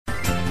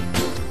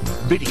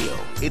Video.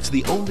 It's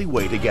the only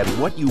way to get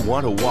what you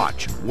want to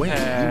watch when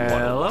you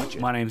want to watch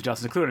it. My name's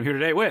Justin Decloux, and I'm here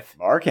today with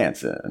Mark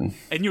Hanson.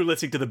 And you're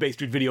listening to the Bay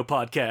Street Video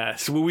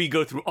Podcast, where we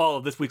go through all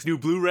of this week's new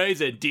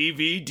Blu-rays and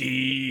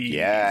DVDs.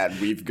 Yeah,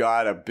 and we've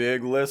got a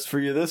big list for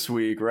you this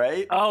week,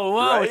 right? Oh, whoa,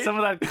 right? It's some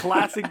of that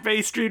classic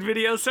Bay Street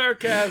Video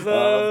sarcasm.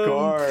 Of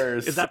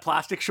course. Is that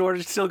plastic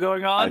shortage still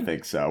going on? I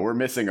think so. We're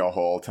missing a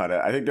whole ton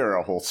of... I think there are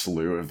a whole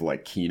slew of,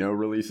 like, Kino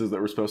releases that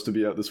were supposed to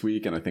be out this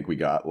week, and I think we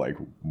got, like,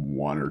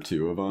 one or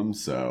two of them,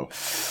 so...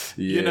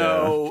 Yeah. You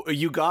know,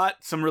 you got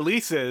some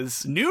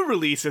releases, new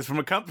releases from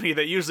a company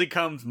that usually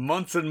comes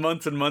months and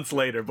months and months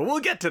later, but we'll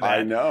get to that.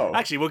 I know.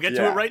 Actually, we'll get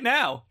to it right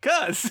now,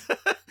 because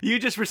you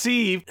just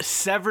received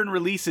Severin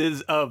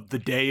releases of The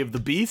Day of the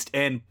Beast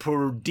and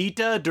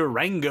PERDITA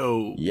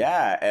Durango.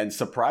 Yeah, and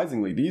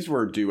surprisingly, these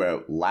were due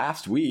out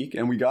last week,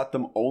 and we got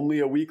them only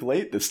a week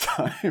late this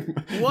time.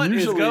 What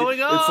is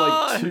going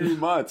on? It's like 2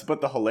 months,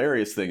 but the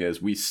hilarious thing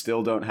is we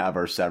still don't have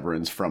our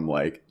Severins from,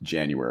 like,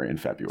 January and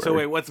February. So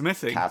wait, what's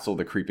missing? Castle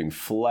the Creeping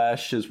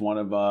Flesh is one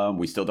of them.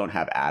 We still don't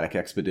have Attic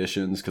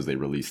Expeditions because they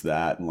released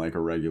that in like a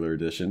regular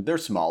edition. They're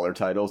smaller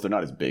titles. They're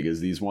not as big as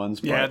these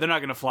ones. But... yeah, they're not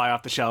going to fly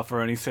off the shelf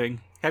or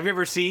anything. Have you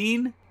ever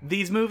seen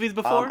these movies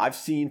before? I've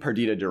seen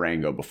Perdita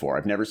Durango before.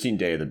 I've never seen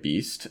Day of the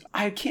Beast.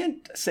 I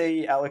can't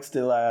say Alex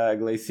de la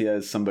Iglesia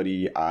is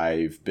somebody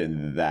I've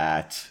been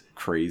that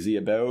crazy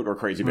about or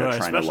crazy about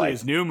trying to like. Especially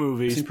his new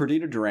movies. I've seen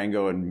Perdita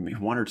Durango and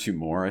one or two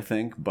more, I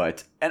think.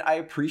 And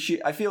I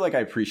feel like I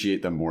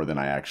appreciate them more than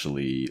I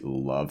actually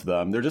love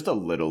them. They're just a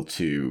little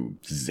too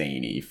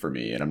zany for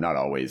me, and I'm not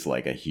always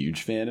like a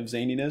huge fan of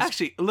zaniness.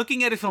 Actually,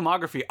 looking at his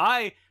filmography,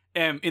 I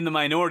am in the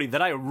minority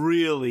that I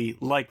really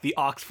like the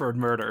Oxford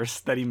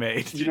Murders that he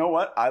made. You know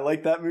what? I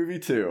like that movie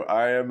too.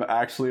 I am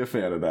actually a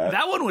fan of that.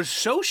 That one was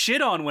so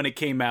shit on when it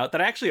came out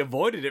that I actually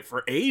avoided it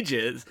for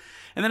ages.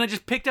 And then I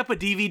just picked up a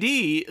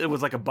DVD. It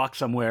was like $1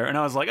 somewhere. And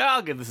I was like, oh,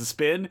 I'll give this a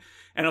spin.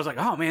 And I was like,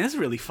 oh man, this is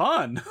really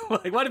fun.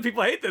 Like, why do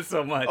people hate this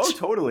so much? Oh,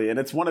 totally. And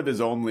it's one of his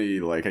only,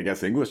 like, I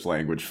guess, English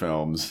language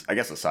films. I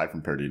guess aside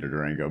from Perdita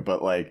Durango.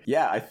 But, like,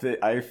 yeah,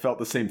 I felt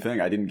the same thing.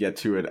 I didn't get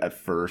to it at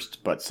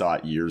first, but saw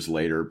it years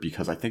later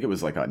because I think it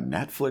was, like, on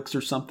Netflix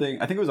or something.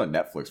 I think it was on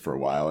Netflix for a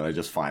while, and I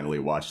just finally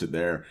watched it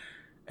there.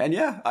 And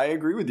yeah, I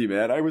agree with you,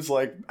 man. I was,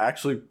 like,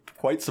 actually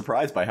quite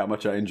surprised by how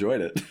much I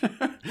enjoyed it.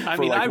 I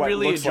mean, I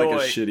really enjoy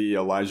like a shitty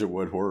Elijah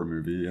Wood horror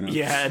movie, you know?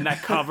 Yeah, and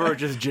that cover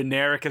just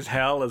generic as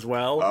hell as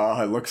well.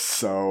 Oh, it looks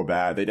so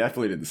bad. They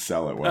definitely didn't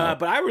sell it well.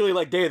 But I really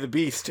like Day of the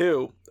Beast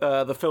too.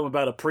 The film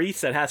about a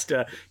priest that has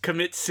to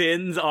commit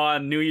sins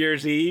on New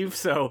Year's Eve,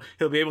 so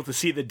he'll be able to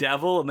see the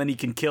devil, and then he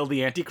can kill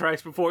the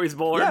Antichrist before he's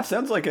born. Yeah,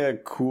 sounds like a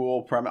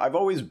cool premise. I've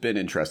always been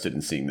interested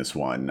in seeing this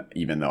one,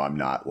 even though I'm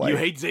not like... You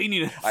hate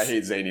zaniness. I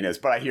hate zaniness,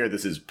 but I hear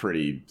this is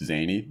pretty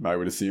zany, I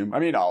would assume. I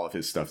mean, all of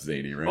his stuff's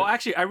zany, right? Well,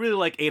 actually, I really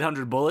like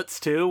 800 Bullets,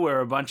 too, where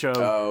a bunch of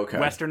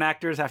Western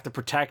actors have to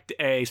protect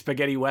a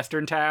spaghetti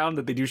Western town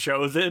that they do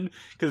shows in,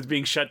 because it's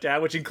being shut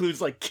down, which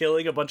includes, like,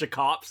 killing a bunch of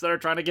cops that are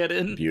trying to get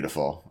in.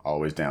 Beautiful.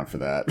 Always down for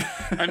that.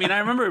 I mean, I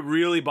remember it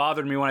really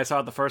bothered me when I saw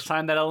it the first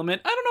time, that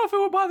element. I don't know if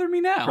it would bother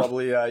me now.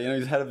 Probably,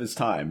 he's ahead of his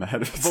time.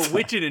 But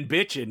witchin' and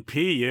bitchin',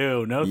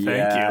 P.U. No,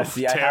 thank you.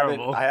 See,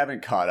 terrible. I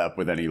haven't caught up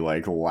with any,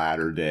 like,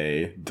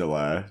 latter-day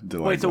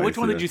Wait, so which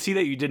one did you see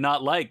that you did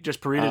not like?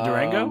 Just Perdita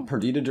Durango?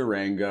 Perdita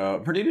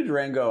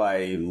Durango,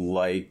 I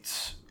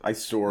liked... I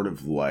sort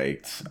of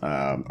liked,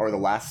 or The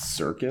Last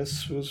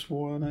Circus was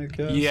one, I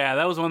guess. Yeah,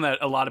 that was one that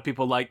a lot of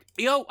people liked.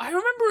 I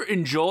remember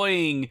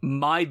enjoying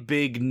My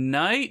Big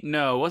Night.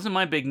 No, it wasn't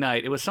My Big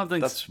Night. It was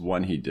something... That's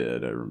one he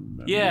did, I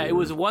remember. Yeah, it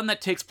was one that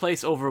takes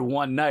place over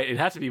one night. It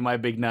has to be My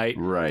Big Night.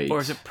 Right.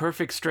 Or is it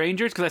Perfect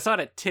Strangers? Because I saw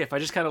it at TIFF. I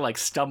just kind of like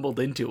stumbled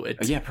into it.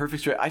 Yeah,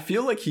 Perfect Strangers. I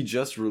feel like he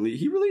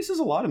releases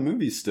a lot of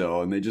movies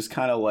still, and they just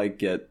kind of like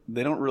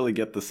they don't really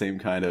get the same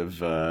kind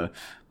of...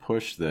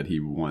 push that he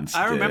once did.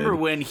 I remember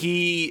when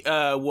he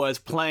was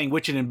playing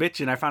Witchin' and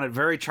Bitchin', I found it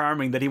very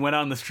charming that he went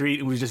on the street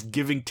and was just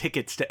giving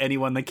tickets to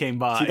anyone that came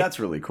by. See, that's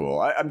really cool.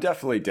 I'm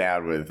definitely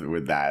down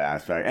with that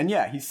aspect. And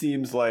yeah, he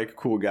seems like a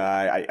cool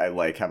guy.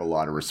 I have a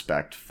lot of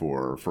respect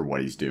for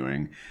what he's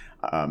doing.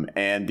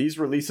 And these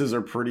releases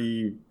are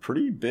pretty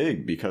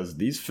big because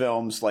these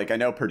films, like I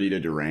know Perdita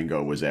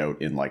Durango was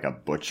out in like a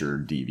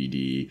butchered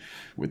DVD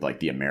with like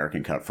the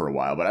American cut for a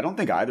while, but I don't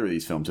think either of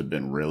these films have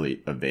been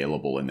really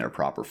available in their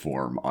proper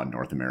form on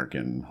North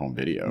American home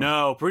video.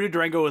 No, Perdita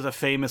Durango was a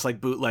famous like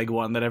bootleg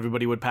one that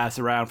everybody would pass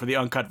around for the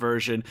uncut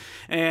version.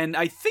 And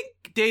I think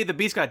Day of the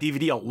Beast got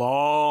DVD a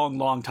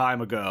long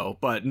time ago,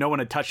 but no one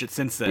had touched it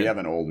since then. We have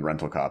an old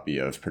rental copy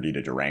of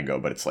Perdita Durango,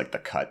 but it's like the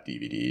cut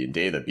DVD. And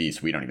Day of the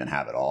Beast, we don't even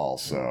have it all.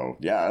 So,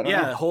 yeah, I don't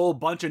know. A whole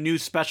bunch of new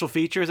special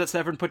features that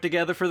Severin put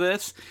together for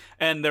this,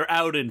 and they're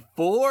out in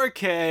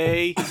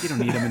 4K. You don't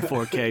need them in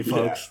 4K,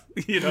 folks.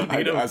 Yeah. You don't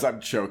need them. As I'm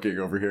choking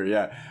over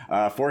here,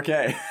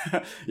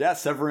 4K. Yeah,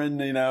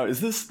 Severin, is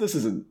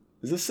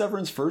this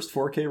Severin's first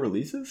 4K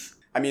releases?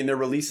 I mean, they're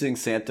releasing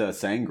Santa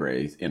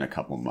Sangre in a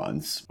couple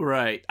months.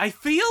 Right. I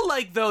feel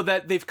like, though,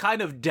 that they've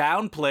kind of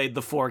downplayed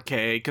the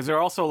 4K, because they're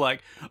also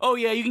like, oh,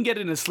 yeah, you can get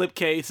it in a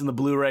slipcase and the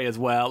Blu-ray as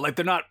well. Like,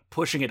 they're not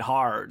pushing it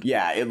hard.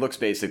 Yeah, it looks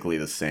basically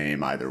the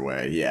same either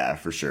way. Yeah,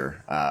 for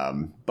sure.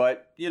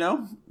 But, you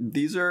know,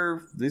 these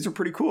are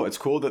pretty cool. It's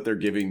cool that they're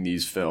giving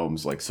these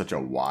films, like, such a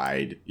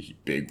wide,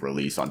 big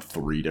release on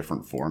 3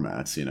 different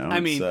formats, you know? I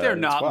mean, they're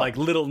not, like,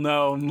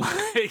 little-known,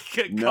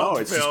 like, no,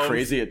 it's films. just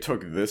crazy it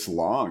took this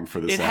long for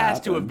this to happen. It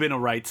has to have been a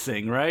right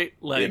thing, right?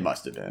 Like, it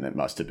must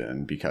have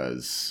been,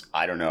 because,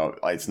 I don't know,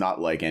 it's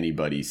not like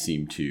anybody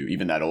seemed to,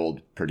 even that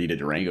old Perdita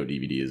Durango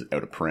DVD is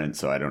out of print,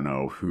 so I don't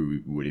know who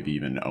would have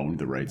even owned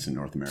the rights in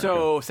North America.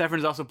 So,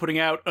 Severin's also putting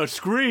out a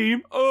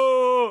Scream,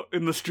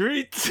 in the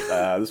streets.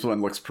 This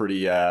one looks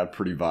pretty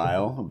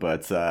vile,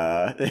 but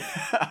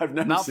I've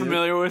never not seen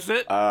familiar with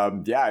it.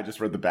 Yeah, I just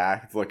read the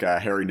back. It's like a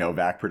Harry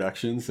Novak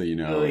production, so you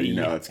know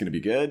it's going to be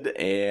good,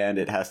 and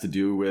it has to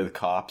do with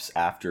cops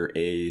after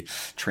a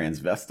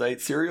transvestite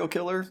serial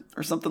killer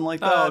or something like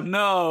that. Oh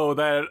no,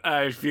 that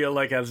I feel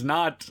like has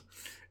not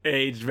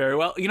aged very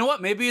well. You know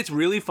what? Maybe it's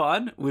really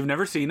fun. We've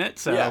never seen it,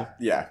 so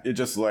yeah. It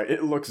just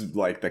it looks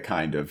like the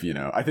kind of, you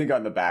know, I think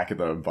on the back of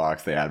the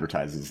box they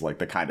advertise as like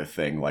the kind of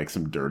thing like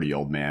some dirty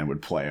old man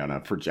would play on a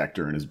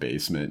projector in his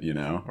basement, you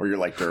know, or your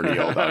like dirty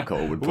old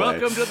uncle would play.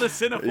 Welcome to the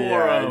Cineforum.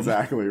 Yeah,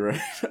 exactly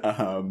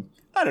right.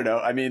 I don't know.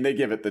 I mean, they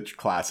give it the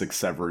classic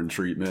Severin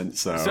treatment.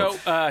 So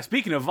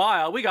speaking of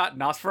vile, we got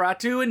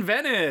Nosferatu in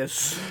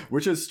Venice,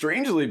 which has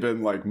strangely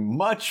been like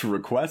much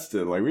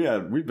requested. Like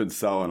we've been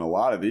selling a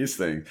lot of these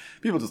things.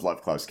 People just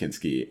love Klaus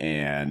Kinski,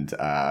 and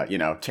you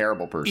know,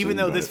 terrible person. Even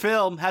though this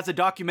film has a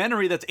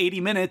documentary that's 80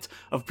 minutes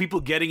of people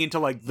getting into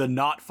like the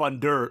not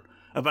fun dirt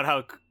about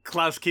how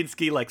Klaus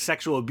Kinski like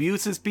sexual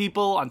abuses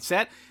people on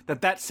set,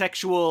 that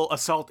sexual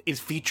assault is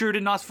featured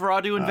in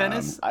Nosferatu in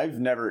Venice. I've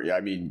never,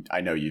 I mean,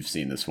 I know you've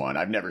seen this one.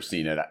 I've never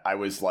seen it. I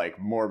was like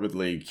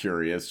morbidly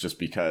curious just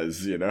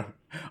because, you know,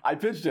 I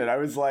pitched it. I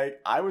was like,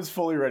 I was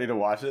fully ready to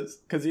watch this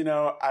because, you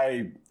know,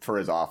 for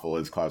as awful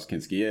as Klaus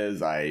Kinski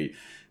is, I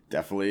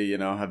definitely, you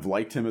know, have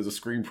liked him as a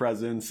screen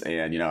presence,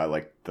 and, you know, I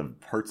like the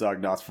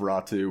Herzog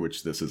Nosferatu,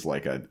 which this is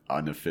like an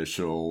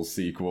unofficial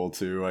sequel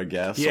to, I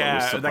guess.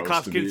 Yeah, that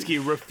Klaus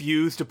Kinski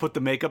refused to put the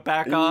makeup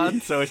back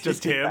on, so it's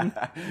just him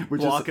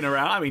walking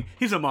around. I mean,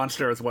 he's a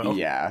monster as well.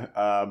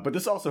 Yeah, but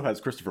this also has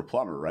Christopher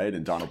Plummer, right,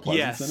 and Donald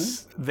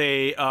Pleasence in it?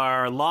 They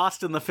are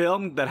lost in the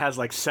film that has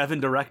like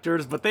 7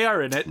 directors, but they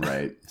are in it.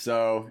 Right,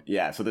 so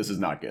this is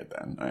not good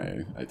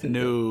then. I take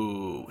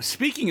No.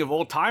 Speaking of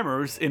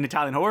old-timers in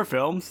Italian horror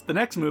films, the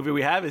next movie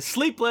we have is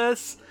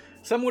Sleepless.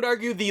 Some would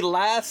argue the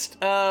last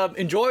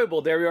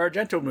enjoyable Dario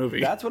Argento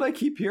movie. That's what I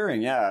keep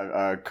hearing.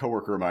 Yeah, a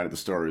coworker of mine at the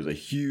store who's a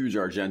huge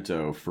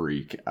Argento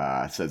freak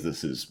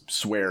says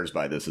swears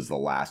by this as the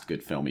last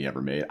good film he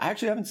ever made. I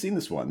actually haven't seen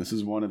this one. This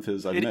is one of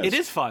his I've missed. It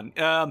is fun.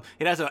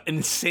 It has an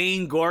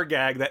insane gore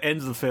gag that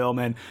ends the film,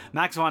 and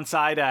Max von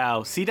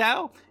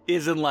Sydow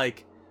is in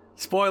like,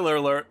 spoiler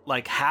alert,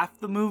 like half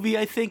the movie,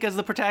 I think, as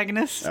the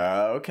protagonist.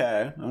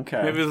 Okay. Maybe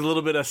there's a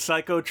little bit of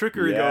psycho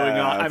trickery going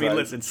on. I mean,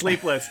 listen,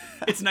 Sleepless,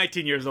 it's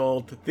 19 years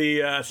old.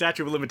 The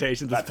statute of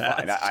limitations is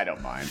passed. Fine. I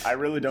don't mind. I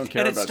really don't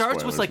care about spoilers. And it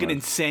starts with like an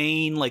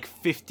insane, like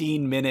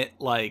 15-minute,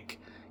 like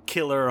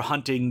killer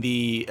hunting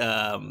the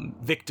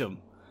victim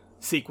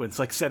sequence,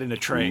 like set in a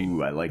train.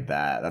 Ooh, I like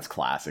that. That's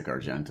classic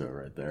Argento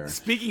right there.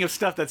 Speaking of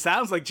stuff that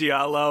sounds like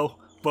giallo,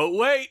 but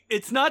wait,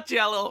 it's not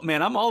giallo.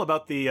 Man, I'm all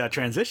about the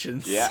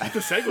transitions. Yeah.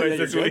 The segues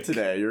this week.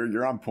 Today.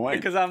 You're on point.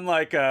 Because I'm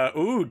like,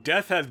 ooh,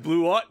 death has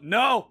blue eyes.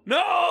 No!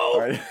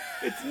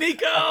 It's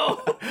Nico!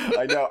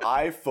 I know.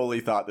 I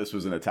fully thought this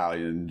was an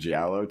Italian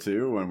giallo,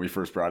 too, when we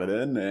first brought it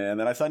in, and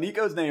then I saw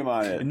Nico's name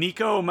on it.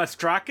 Nico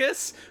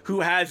Mastrakis,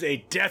 who has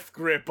a death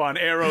grip on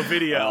Arrow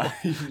Video.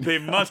 They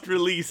must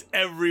release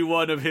every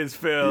one of his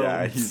films.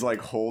 Yeah, he's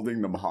like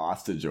holding them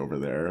hostage over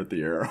there at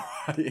the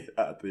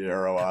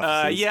Arrow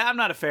offices. Yeah, I'm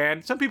not a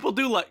fan. Some people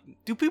do like.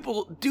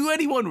 Do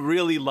anyone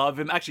really love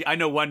him? Actually, I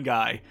know one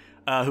guy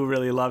who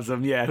really loves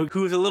him. Yeah,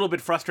 who's a little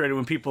bit frustrated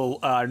when people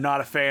are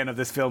not a fan of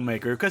this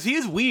filmmaker because he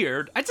is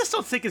weird. I just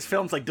don't think his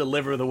films like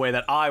deliver the way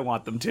that I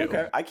want them to.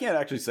 Okay, I can't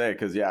actually say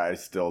because I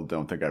still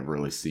don't think I've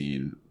really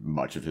seen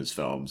much of his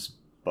films.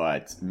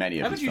 But many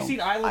of his films. Haven't you seen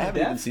Island of Death? I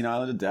haven't even seen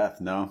Island of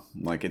Death. No,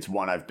 like it's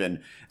one I've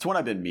been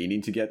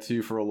meaning to get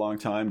to for a long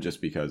time,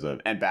 just because of,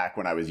 and back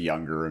when I was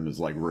younger and was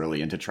like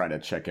really into trying to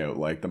check out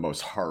like the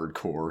most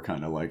hardcore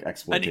kind of like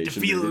exploitation. I need to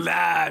feel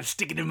alive,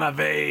 sticking in my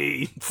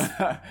veins.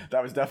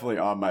 That was definitely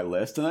on my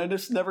list, and I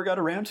just never got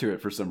around to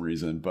it for some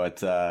reason.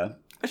 But I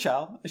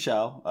shall.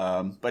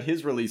 But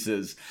his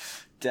releases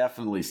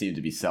definitely seem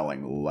to be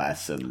selling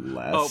less and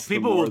less. Oh,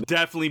 people will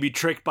definitely be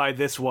tricked by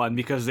this one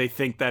because they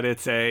think that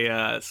it's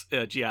a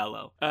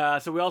giallo.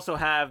 So we also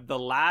have The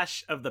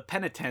Lash of the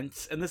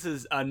Penitents, and this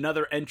is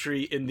another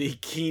entry in the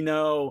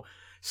Kino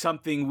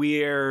something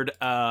weird,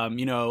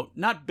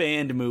 not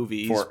banned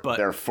movies, but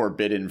their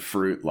forbidden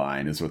fruit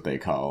line is what they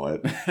call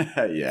it.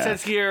 Yeah. It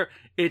says here,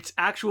 It's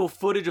actual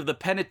footage of the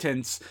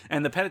Penitents,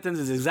 and the Penitents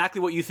is exactly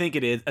what you think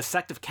it is, a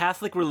sect of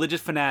Catholic religious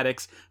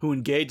fanatics who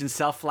engage in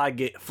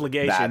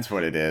self-flagellation. That's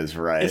what it is,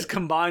 right? Is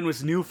combined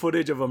with new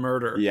footage of a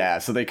murder. Yeah,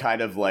 so they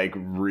kind of like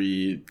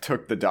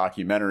took the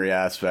documentary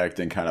aspect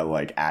and kind of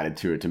like added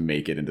to it to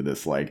make it into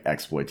this like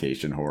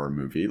exploitation horror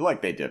movie,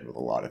 like they did with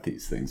a lot of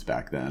these things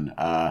back then.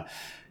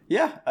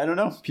 Yeah, I don't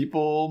know.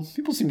 People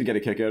seem to get a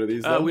kick out of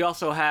these, though. We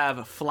also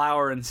have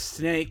Flower and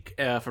Snake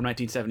from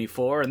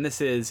 1974, and this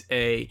is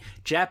a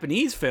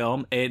Japanese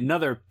film,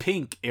 another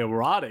pink,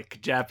 erotic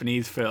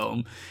Japanese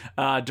film,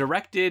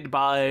 directed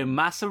by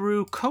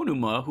Masaru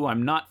Konuma, who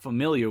I'm not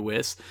familiar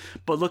with,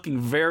 but looking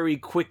very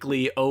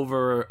quickly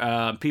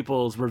over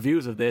people's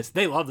reviews of this,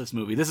 they love this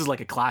movie. This is like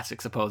a classic,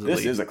 supposedly.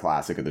 This is a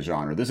classic of the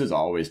genre. This has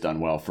always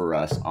done well for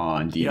us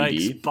on DVD.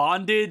 Yikes.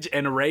 Bondage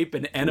and rape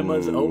and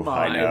enemas, oh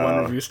my,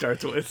 one review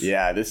starts with.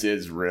 Yeah, this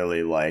is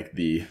really like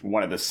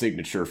one of the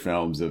signature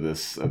films of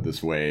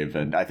this wave,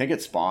 and I think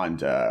it spawned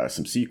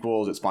some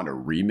sequels. It spawned a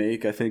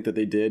remake, I think, that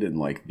they did in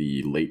like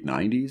the late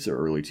 90s or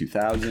early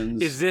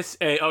 2000s. Is this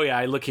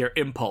I look here,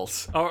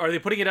 Impulse. Oh, are they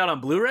putting it out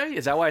on Blu-ray?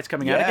 Is that why it's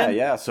coming out again?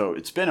 Yeah, so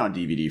it's been on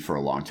DVD for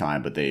a long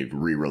time, but they've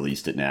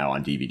re-released it now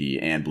on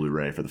DVD and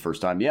Blu-ray for the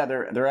first time. Yeah,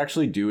 they're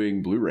actually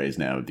doing Blu-rays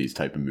now of these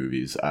type of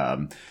movies,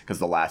 because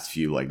the last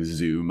few like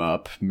zoom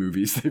up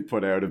movies they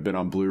put out have been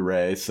on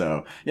Blu-ray.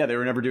 So yeah, they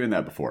were never doing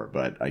that before,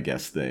 but I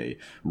guess they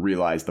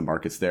realized the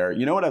market's there.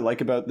 You know what I like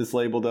about this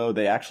label, though?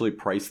 They actually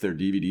price their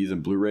DVDs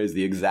and Blu-rays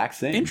the exact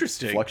same.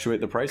 Interesting.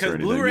 Fluctuate the price or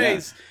anything. Because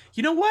Blu-rays,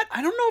 you know what?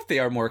 I don't know if they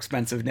are more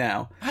expensive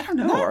now. I don't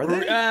know. Are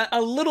they?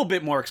 A little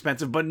bit more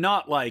expensive, but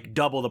not like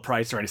double the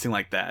price or anything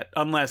like that.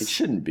 Unless... It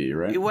shouldn't be,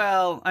 right?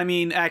 Well, I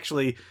mean,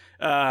 actually...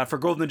 for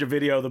Golden Ninja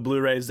Video, the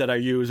Blu-rays that I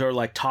use are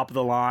like top of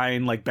the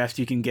line, like best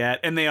you can get,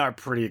 and they are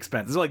pretty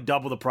expensive. They're like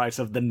double the price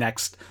of the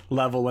next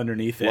level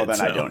underneath it. Well, then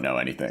I don't know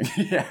anything.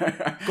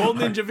 Yeah.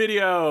 Golden Ninja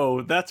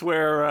Video, that's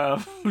where,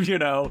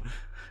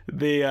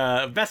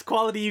 the best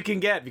quality you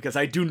can get, because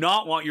I do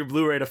not want your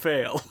Blu-ray to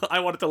fail. I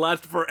want it to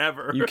last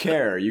forever. You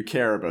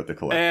care about the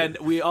collector. And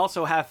we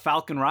also have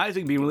Falcon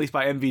Rising being released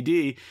by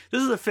MVD.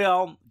 This is a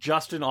film,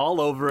 Justin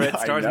all over it,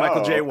 stars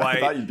Michael J.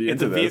 White.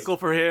 It's a vehicle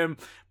for him.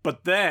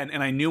 But then,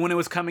 and I knew when it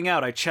was coming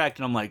out, I checked,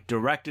 and I'm like,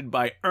 directed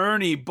by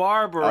Ernie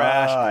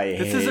Barbarash.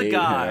 This is a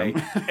guy,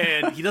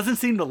 and he doesn't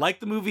seem to like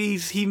the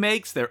movies he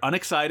makes. They're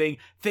unexciting.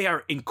 They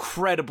are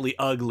incredibly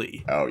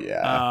ugly. Oh,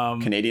 yeah.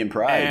 Canadian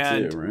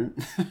Pride, too,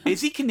 right?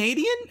 Is he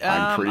Canadian?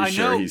 I'm pretty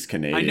sure he's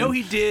Canadian. I know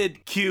he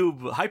did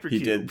Cube, Hypercube. He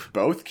did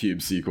both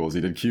Cube sequels.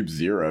 He did Cube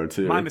Zero,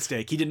 too. My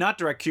mistake. He did not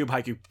direct Cube,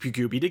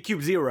 Hypercube. He did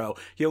Cube Zero.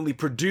 He only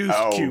produced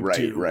Cube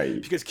 2.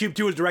 Right. Because Cube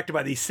 2 was directed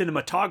by the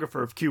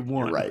cinematographer of Cube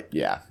 1. Right,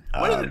 yeah.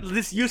 What is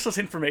this useless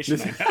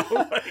information I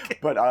know?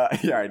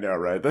 But yeah, I know,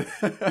 right?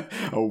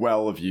 A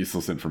well of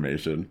useless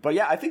information. But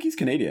yeah, I think he's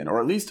Canadian, or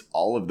at least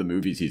all of the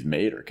movies he's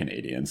made are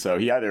Canadian. So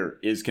he either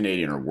is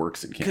Canadian or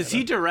works in Canada. Because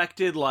he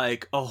directed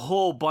like a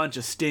whole bunch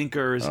of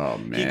stinkers. Oh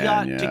man, he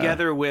got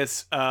together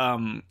with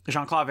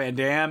Jean-Claude Van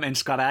Damme and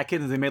Scott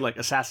Adkins. They made like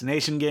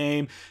Assassination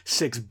Game,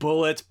 6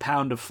 Bullets,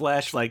 Pound of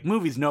Flesh, like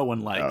movies no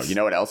one likes. Oh, you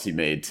know what else he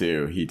made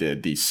too? He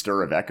did the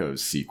Stir of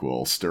Echoes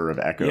sequel, Stir of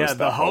Echoes, yeah,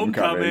 the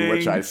Homecoming,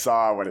 which I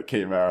saw when it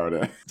came out.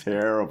 A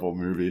terrible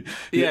movie.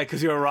 Yeah,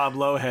 because you're a Rob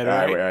Lowehead,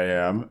 right? I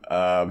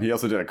am. He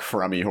also did a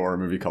crummy horror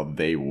movie called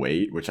They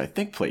Wait, which I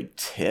think played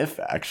Tiff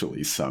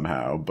actually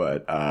somehow.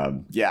 But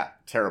yeah,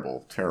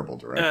 terrible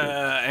director.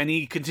 And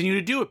he continued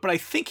to do it, but I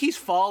think he's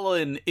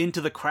fallen into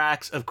the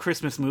cracks of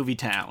Christmas Movie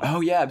Town. Oh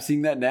yeah, I'm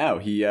seeing that now.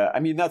 He, I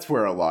mean, that's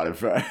where a lot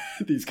of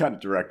these kind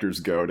of directors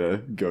go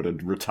to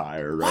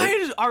retire,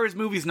 right? Why are his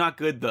movies not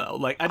good though?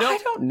 Like I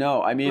don't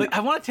know. I mean, like,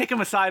 I want to take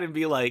him aside and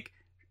be like,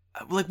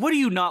 what do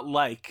you not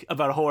like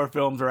about horror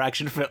films or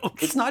action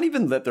films? It's not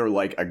even that they're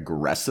like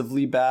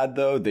aggressively bad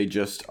though. They're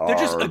just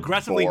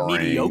aggressively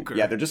boring. Mediocre.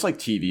 Yeah, they're just like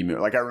TV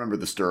movies. Like I remember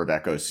the Stir of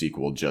Echoes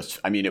sequel.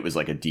 It was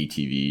like a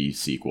DTV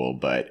sequel,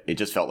 but it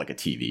just felt like a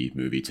TV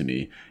movie to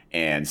me.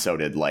 And so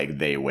did like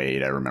They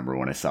Wait. I remember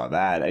when I saw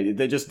that.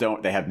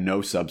 They have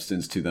no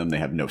substance to them. They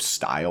have no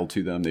style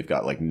to them. They've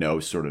got like no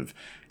sort of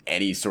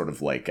any sort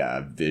of like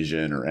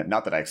vision, or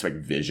not that I expect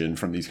vision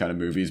from these kind of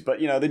movies, but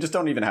they just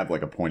don't even have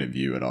like a point of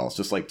view at all. It's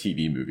just like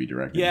TV movie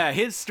directing. Yeah,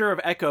 his Stir of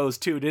Echoes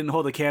 2 didn't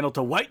hold a candle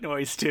to White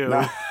Noise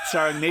 2,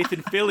 starring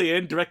Nathan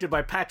Fillion, directed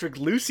by Patrick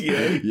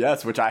Lussier.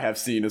 Yes, which I have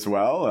seen as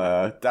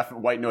well.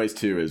 White Noise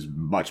 2 is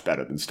much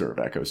better than Stir of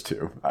Echoes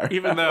 2.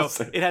 Even though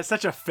it has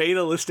such a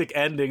fatalistic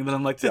ending that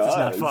I'm like, this is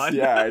not fun.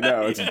 Yeah, I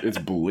know. It's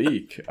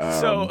bleak.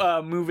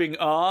 So moving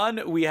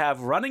on, we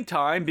have Running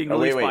Time being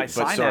released by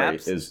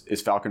Synapse. Sorry,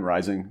 is Falcon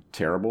Rising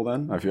terrible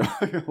then? I feel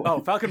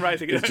like Falcon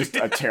Rising is just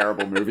a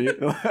terrible movie.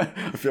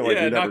 I feel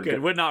like not good.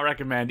 Would not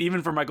recommend,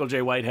 even for Michael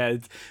J.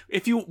 Whitehead.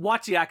 If you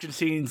watch the action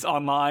scenes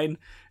online,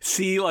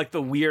 see like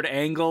the weird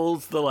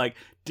angles, the like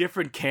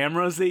different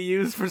cameras they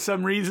use for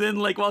some reason,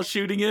 like while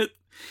shooting it.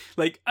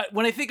 Like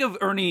when I think of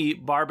Ernie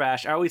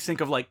Barbarash, I always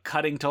think of like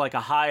cutting to like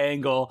a high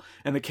angle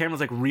and the camera's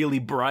like really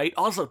bright.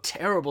 Also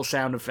terrible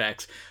sound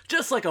effects.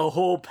 Just like a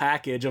whole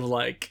package of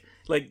like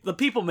Like, the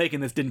people making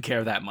this didn't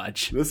care that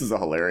much. This is a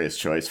hilarious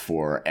choice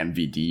for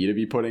MVD to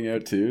be putting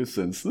out, too,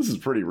 since this is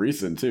pretty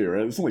recent, too,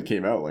 right? This only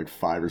came out, like,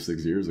 5 or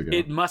 6 years ago.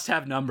 It must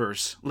have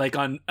numbers. Like,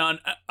 on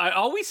I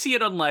always see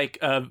it on, like,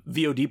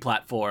 VOD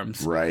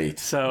platforms. Right.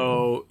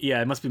 So, yeah,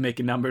 it must be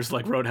making numbers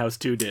like Roadhouse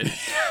 2 did.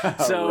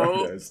 So,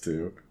 Roadhouse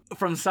 2.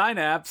 From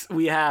Synapse,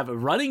 we have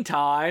Running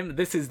Time.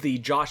 This is the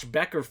Josh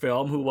Becker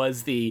film, who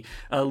was the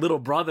little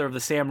brother of the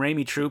Sam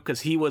Raimi troupe,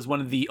 because he was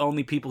one of the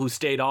only people who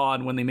stayed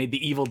on when they made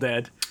The Evil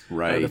Dead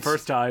the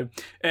first time.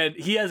 And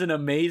he has an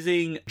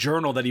amazing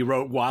journal that he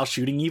wrote while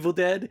shooting Evil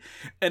Dead.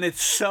 And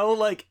it's so,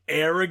 like,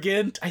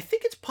 arrogant. I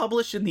think it's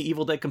published in the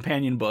Evil Dead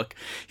companion book.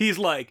 He's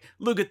like,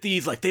 look at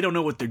these, like, they don't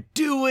know what they're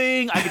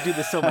doing. I could do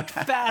this so much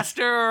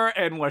faster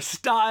and more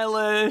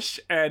stylish.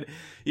 And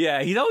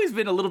yeah, he's always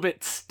been a little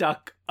bit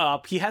stuck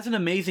up. He has an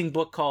amazing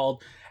book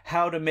called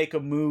How to Make a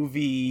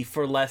Movie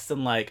for Less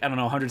Than, like, I don't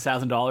know,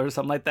 $100,000 or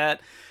something like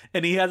that.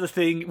 And he has a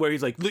thing where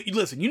he's like,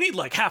 listen, you need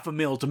like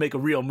 $500,000 to make a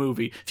real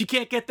movie. If you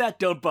can't get that,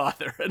 don't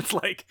bother. It's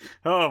like,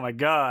 oh my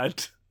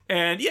God.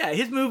 And yeah,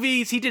 his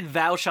movies, he did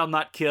Thou Shalt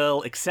Not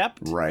Kill, Except.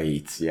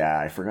 Right. Yeah,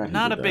 I forgot.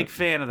 Not a big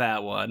fan of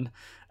that one,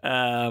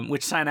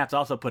 which Synapse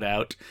also put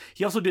out.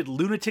 He also did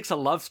Lunatics: A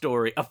Love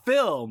Story, a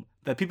film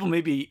that people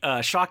may be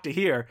shocked to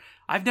hear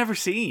I've never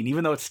seen,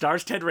 even though it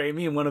stars Ted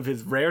Raimi in one of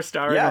his rare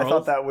starring roles. I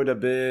thought that would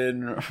have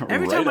been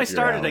Every time I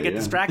started, I get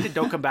distracted,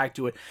 don't come back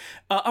to it.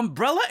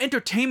 Umbrella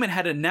Entertainment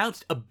had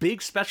announced a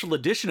big special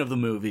edition of the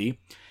movie,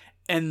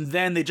 and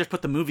then they just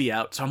put the movie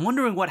out. So I'm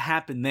wondering what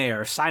happened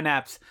there.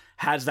 Synapse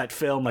has that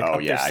film up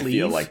their sleeve. I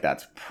feel like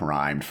that's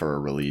primed for a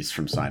release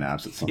from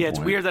Synapse at some point. Yeah, it's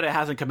weird that it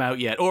hasn't come out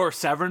yet. Or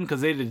Severin,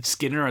 because they did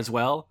Skinner as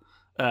well.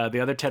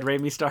 The other Ted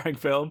Raimi starring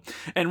film.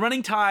 And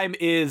Running Time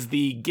is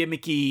the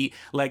gimmicky,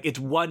 like, it's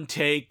one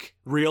take,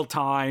 real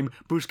time,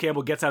 Bruce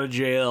Campbell gets out of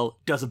jail,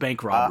 does a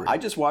bank robbery. I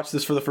just watched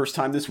this for the first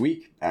time this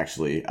week,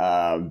 actually,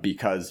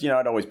 because,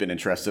 I'd always been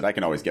interested. I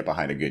can always get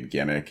behind a good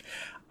gimmick.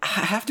 I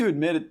have to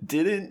admit, it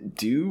didn't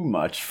do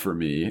much for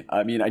me.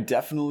 I mean, I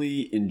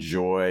definitely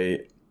enjoy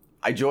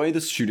the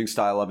shooting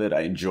style of it.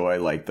 I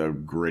enjoy, like, the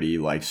gritty,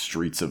 like,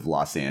 streets of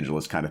Los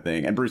Angeles kind of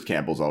thing. And Bruce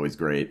Campbell's always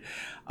great.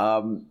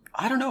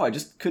 I don't know. I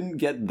just couldn't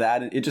get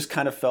that. It just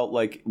kind of felt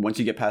like once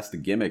you get past the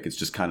gimmick, it's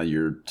just kind of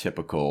your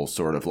typical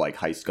sort of like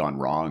heist gone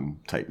wrong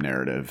type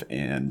narrative,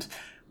 and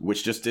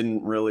which just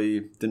didn't really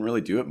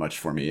do it much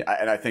for me.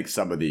 And I think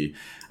some of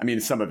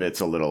it's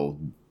a little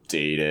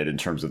dated in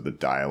terms of the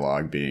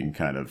dialogue being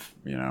kind of,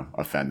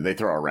 offended. They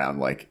throw around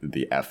like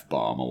the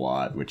F-bomb a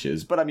lot,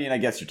 but I mean, I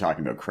guess you're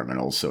talking about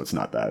criminals, so it's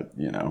not that,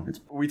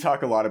 we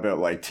talk a lot about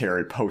like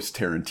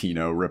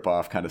post-Tarantino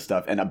ripoff kind of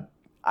stuff. And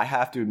I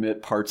have to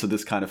admit, parts of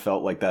this kind of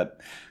felt like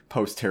that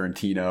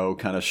post-Tarantino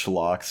kind of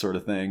schlock sort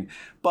of thing.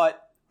 But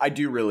I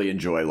do really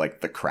enjoy,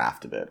 like, the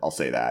craft of it. I'll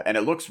say that. And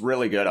it looks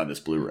really good on this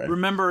Blu-ray.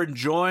 Remember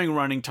enjoying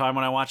Running Time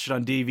when I watched it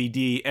on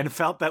DVD and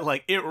felt that,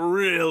 like, it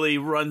really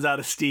runs out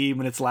of steam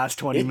in its last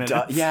 20 minutes.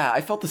 Yeah,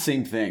 I felt the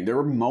same thing. There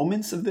were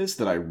moments of this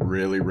that I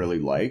really, really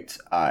liked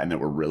and that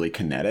were really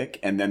kinetic.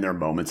 And then there are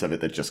moments of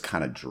it that just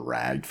kind of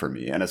dragged for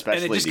me. And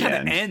especially and it just kind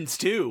of ends,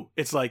 too.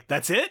 It's like,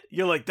 that's it?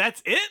 You're like,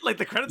 that's it? Like,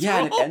 the credits roll?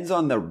 Yeah, and it ends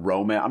on the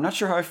romance. I'm not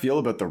sure how I feel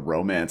about the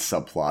romance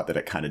subplot that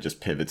it kind of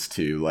just pivots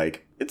to.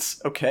 Like,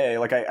 it's okay.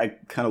 Like,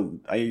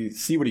 I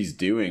see what he's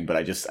doing, but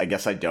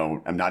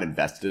I'm not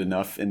invested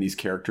enough in these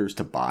characters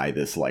to buy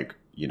this, like,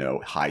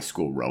 high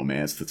school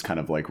romance that's kind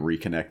of like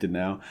reconnected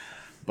now.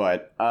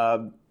 But,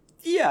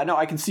 yeah, no,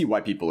 I can see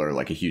why people are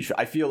like a huge.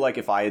 I feel like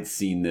if I had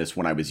seen this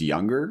when I was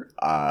younger,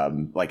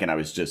 and I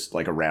was just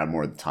like around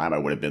more of the time, I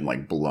would have been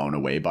like blown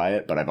away by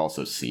it. But I've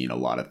also seen a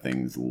lot of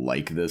things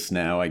like this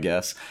now, I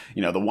guess.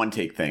 The one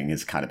take thing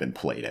has kind of been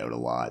played out a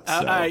lot. So.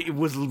 I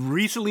was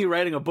recently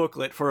writing a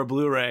booklet for a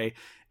Blu-ray,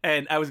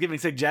 and I was giving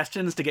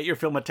suggestions to get your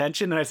film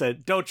attention, and I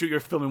said, don't shoot your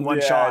film in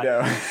one shot.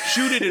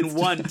 Shoot it in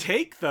one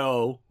take,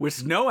 though,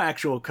 with no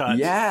actual cuts.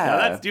 Yeah. Now,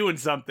 that's doing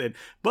something.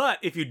 But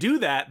if you do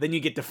that, then you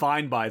get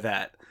defined by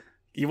that.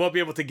 You won't be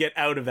able to get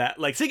out of that.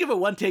 Like, think of a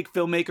one-take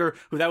filmmaker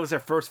who that was their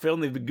first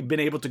film. They've been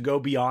able to go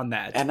beyond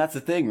that. And that's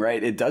the thing,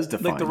 right? It does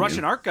define Like the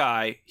Russian art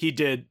guy, he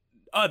did...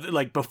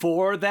 like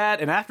before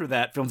that and after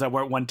that, films that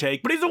weren't one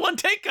take, but he's a one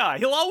take guy.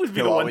 He'll always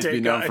be the one take guy. He'll always be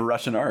known for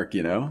Russian Arc,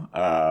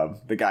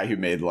 the guys who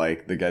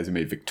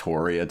made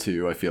Victoria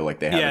too. I feel like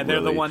they have. Yeah,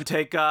 they're the one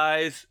take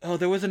guys. Oh,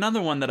 there was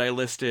another one that I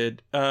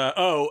listed.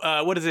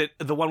 What is it?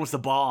 The one with the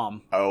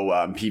bomb.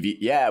 PV.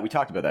 Yeah, we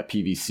talked about that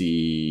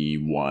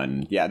PVC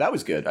one. Yeah, that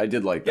was good. I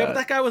did like that. Yeah, but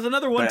that guy was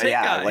another one take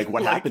guy. Like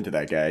what happened to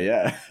that guy?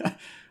 Yeah.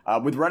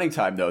 With Running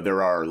Time, though,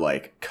 there are,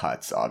 like,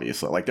 cuts,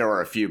 obviously. Like, there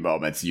are a few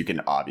moments you can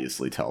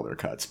obviously tell they're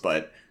cuts.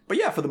 But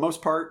yeah, for the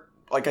most part,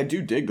 like, I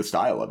do dig the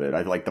style of it.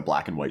 I like the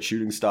black and white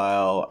shooting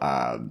style.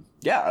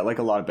 Yeah, I like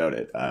a lot about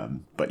it.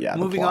 But yeah,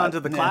 moving on to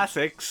the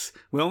classics,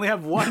 we only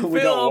have one film.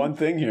 We got one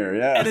thing here,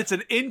 yeah. And it's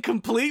an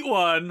incomplete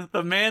one.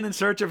 The Man in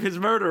Search of His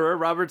Murderer,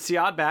 Robert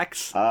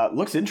Siodmak's.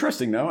 Looks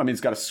interesting, though. I mean,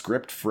 it's got a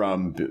script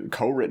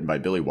co-written by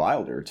Billy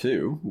Wilder,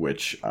 too,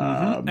 which...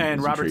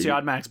 and Robert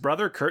Siodmak's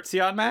brother, Kurt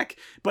Siodmak.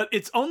 But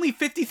it's only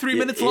 53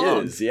 minutes long.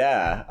 It is,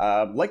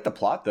 yeah. Like the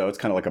plot, though, it's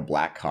kind of like a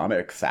black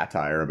comic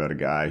satire about a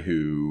guy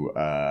who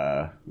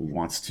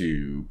wants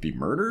to be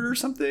murdered or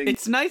something.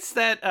 It's nice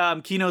that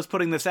Kino's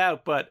putting this out,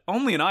 but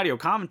only an audio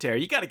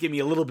commentary. You got to give me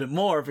a little bit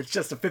more if it's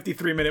just a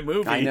 53-minute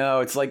movie. I know.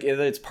 It's like,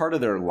 it's part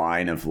of their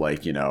line of,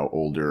 like, you know,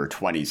 older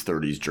 20s,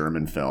 30s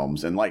German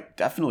films, and, like,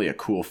 definitely a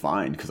cool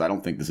find, because I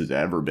don't think this has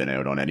ever been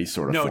out on any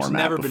sort of format before. No,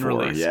 it's never been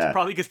released. Yeah.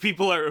 Probably because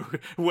people are,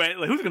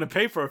 like, who's going to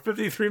pay for a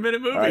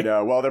 53-minute movie? I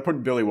know. Well, they're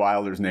putting Billy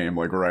Wilder's name,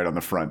 like, right on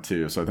the front,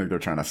 too, so I think they're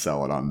trying to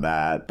sell it on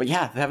that. But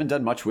yeah, they haven't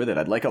done much with it.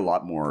 I'd like a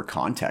lot more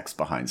context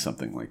behind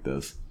something like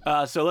this.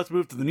 So let's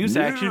move to the news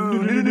section.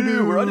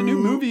 We're on to new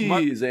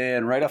movies,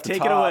 and right off the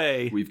Take top, it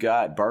away. We've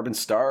got Barb and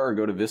Star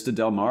go to Vista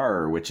Del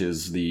Mar, which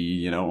is the,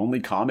 you know,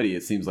 only comedy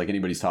it seems like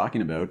anybody's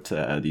talking about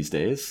these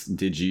days.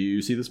 Did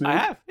you see this movie? I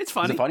have. It's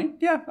funny. Is it funny?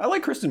 Yeah, I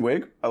like Kristen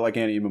Wiig. I like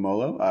Annie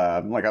Momolo.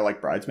 I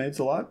like Bridesmaids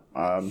a lot.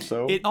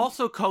 So it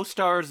also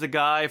co-stars the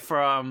guy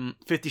from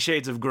 50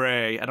 Shades of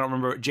Grey. I don't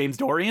remember, James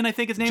Dorian, I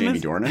think his name Jamie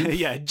is. Dornan?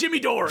 Yeah,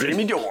 Jimmy Dorn.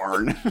 Jamie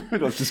Dorn.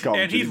 Let's just call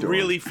him And Jimmy he's Dorn.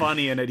 really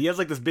funny in it. He has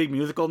like this big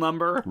musical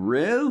number.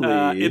 Really?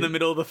 In the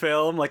middle of the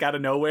film, like out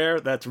of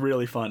nowhere. That's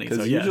really funny.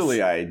 Because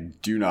usually I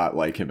do not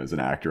like him as an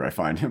actor. I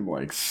find him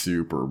like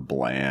super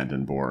bland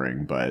and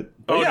boring. But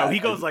no, he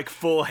goes like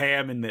full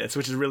ham in this,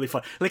 which is really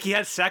fun. Like he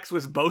has sex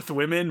with both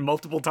women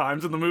multiple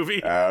times in the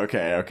movie.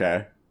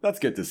 Okay. That's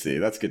good to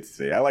see.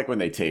 I like when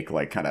they take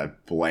like kind of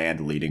bland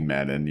leading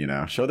men and, you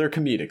know, show their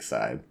comedic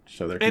side.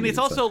 And it's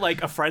also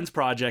like a friends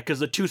project because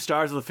the two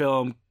stars of the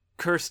film,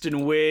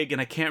 Kirsten Wiig, and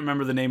I can't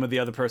remember the name of the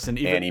other person.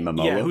 Annie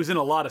Momolo. Yeah, who's in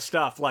a lot of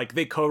stuff. Like,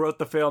 they co-wrote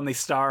the film, they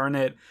star in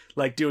it,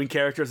 like, doing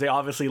characters they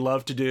obviously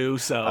love to do,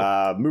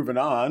 so... moving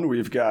on,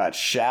 we've got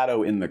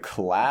Shadow in the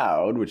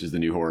Cloud, which is the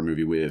new horror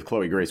movie with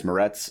Chloe Grace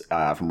Moretz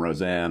from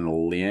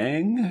Roseanne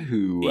Liang,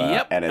 who...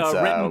 and it's...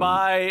 written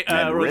by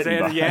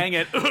Roseanne Liang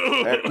and...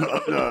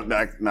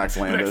 Max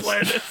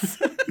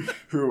Landis.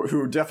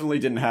 who definitely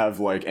didn't have,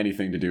 like,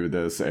 anything to do with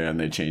this, and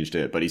they changed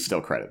it, but he's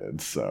still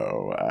credited,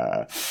 so...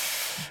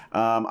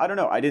 I don't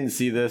know. I didn't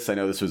see this. I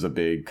know this was a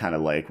big kind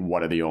of like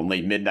one of the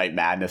only Midnight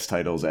Madness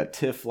titles at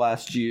TIFF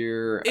last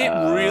year. It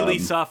really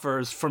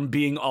suffers from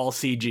being all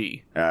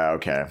CG.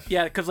 Okay.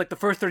 Yeah, because like the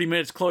first 30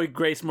 minutes, Chloe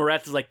Grace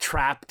Moretz is like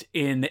trapped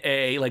in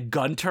a like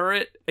gun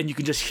turret, and you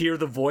can just hear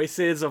the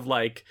voices of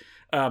like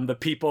the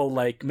people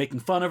like making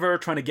fun of her,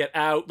 trying to get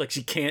out. Like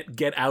she can't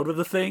get out of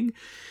the thing.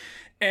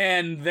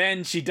 And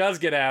then she does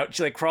get out.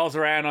 She like crawls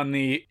around on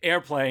the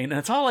airplane, and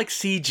it's all like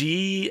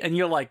CG. And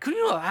you're like, couldn't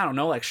you, I don't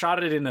know, like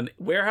shot it in a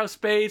warehouse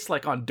space,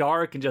 like on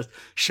dark, and just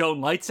shown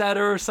lights at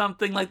her or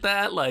something like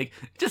that? Like,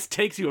 it just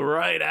takes you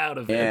right out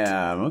of it.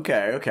 Yeah,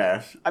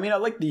 okay. I mean, I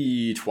like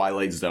the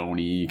Twilight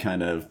Zone-y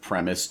kind of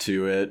premise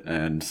to it,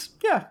 and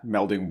yeah,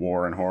 melding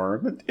war and horror.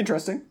 But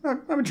interesting. I'm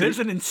intrigued. There's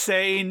an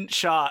insane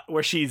shot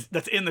where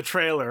that's in the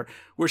trailer,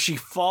 where she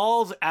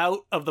falls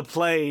out of the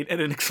plane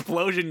and an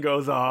explosion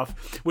goes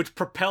off, which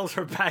propels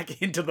her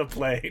back into the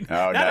plane.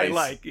 Oh, that nice. I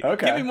like.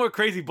 Okay. Give me more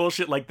crazy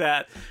bullshit like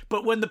that.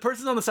 But when the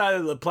person's on the side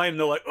of the plane,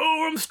 they're like,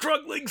 oh, I'm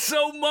struggling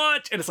so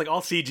much, and it's like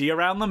all CG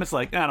around them, it's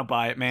like, I don't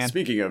buy it, man.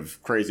 Speaking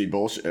of crazy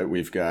bullshit,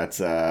 we've got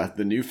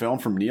the new film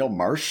from Neil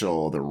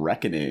Marshall, The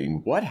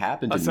Reckoning. What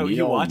happened to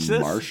Neil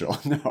Marshall?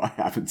 No, I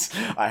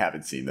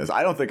haven't seen this.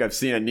 I don't think I've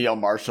seen a Neil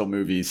Marshall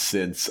movie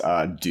since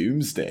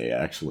Doomsday,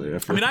 actually.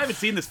 I mean, I haven't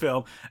seen this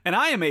film, and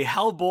I am a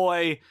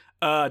Hellboy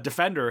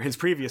Defender, his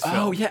previous film.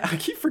 Oh, yeah, I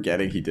keep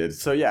forgetting he did.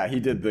 So, yeah, he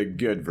did the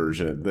good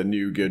version, the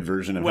new good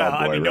version of Hellboy,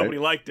 I mean, right? nobody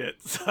liked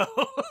it, so...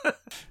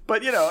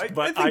 But, you know,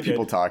 I think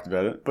people talked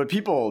about it. But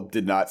people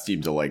did not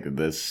seem to like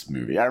this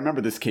movie. I remember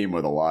this came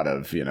with a lot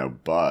of, you know,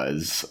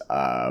 buzz.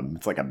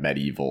 It's like a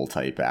medieval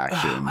type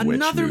action witch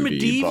another movie,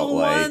 medieval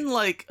but one?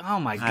 Like, oh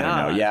my God. I don't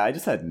know. Yeah, I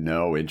just had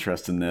no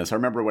interest in this. I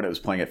remember when it was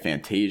playing at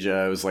Fantasia,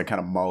 I was like kind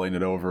of mulling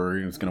it over.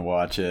 I was going to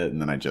watch it,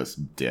 and then I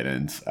just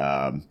didn't.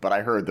 But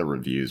I heard the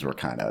reviews were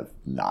kind of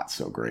not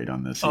so great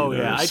on this either. Oh,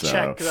 yeah. I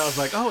checked because I was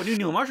like, oh, a new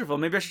Neil Marshall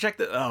film. Maybe I should check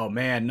that. Oh,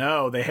 man,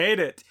 no. They hate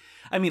it.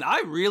 I mean,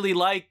 I really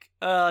like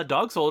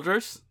Dog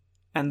Soldiers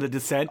and The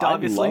Descent,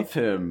 obviously. I love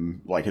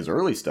him, like, his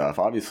early stuff,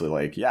 obviously,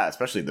 like, yeah,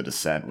 especially The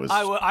Descent was...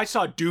 I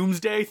saw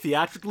Doomsday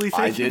theatrically,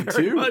 I did,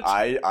 too. Much.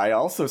 I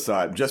also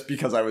saw it just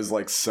because I was,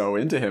 like, so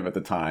into him at the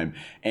time,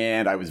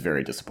 and I was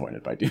very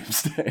disappointed by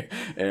Doomsday.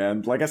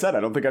 And, like I said, I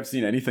don't think I've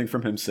seen anything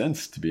from him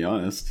since, to be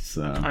honest,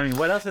 so... I mean,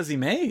 what else has he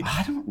made?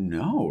 I don't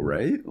know,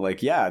 right?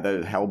 Like, yeah,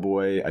 the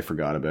Hellboy I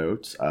forgot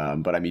about,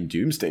 but, I mean,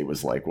 Doomsday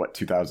was, like, what,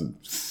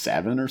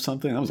 2007 or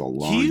something? That was a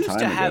long time ago. He used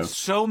to have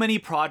so many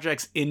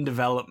projects in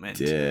development.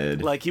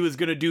 Did. Like, he was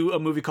going to do a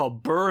movie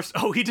called Burst.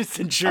 Oh, he did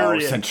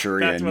Centurion. Oh,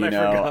 Centurion. That's what I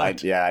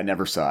forgot. I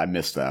never saw. I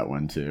missed that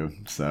one too.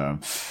 So,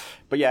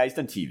 But yeah, he's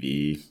done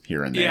TV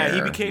here and there. Yeah,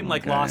 he became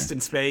like Lost in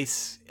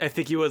Space. I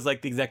think he was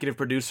like the executive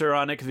producer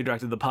on it because he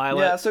directed the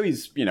pilot. Yeah, so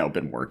he's,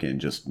 been working,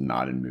 just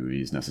not in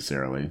movies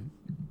necessarily.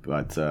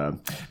 But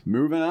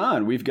moving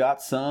on, we've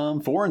got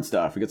some foreign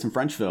stuff. We got some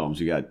French films.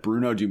 We got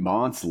Bruno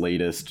Dumont's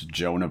latest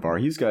Joan of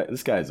Arc.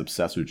 This guy is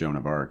obsessed with Joan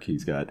of Arc.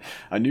 He's got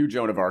a new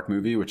Joan of Arc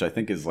movie, which I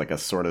think is like a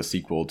sort of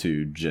sequel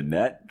to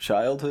Jeanette,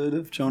 Childhood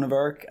of Joan of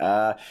Arc.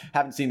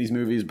 Haven't seen these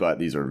movies, but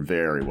these are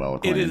very well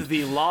acclaimed. It is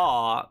the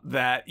law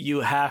that you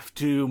have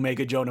to make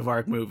a Joan of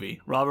Arc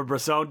movie. Robert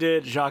Bresson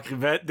did, Jacques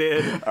Rivette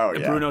did,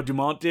 and Bruno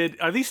Dumont did.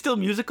 Are these still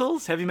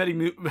musicals? Heavy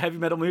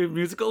metal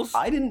musicals?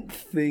 I didn't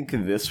think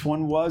this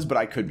one was, but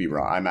I could be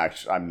wrong.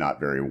 I'm not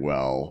very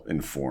well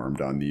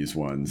informed on these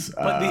ones.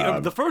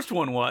 But the first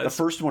one was. The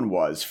first one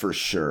was, for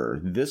sure.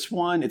 This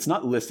one, it's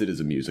not listed as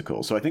a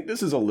musical, so I think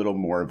this is a little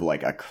more of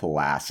like a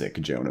classic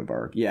Joan of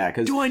Arc. Yeah,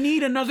 because... Do I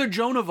need another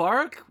Joan of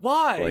Arc?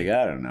 Why? Like,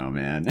 I don't know,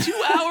 man.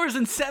 2 hours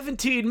and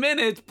 17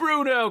 minutes,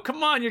 Bruno.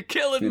 Come on, you're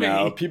killing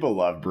me. People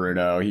love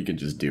Bruno. He can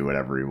just do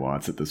whatever he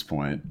wants at this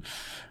point.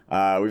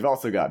 We've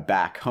also got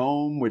Back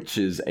Home, which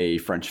is a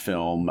French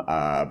film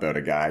about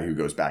a guy who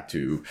goes back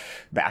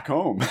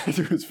home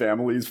to his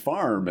family's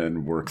farm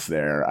and works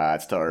there.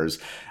 It stars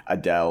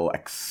Adele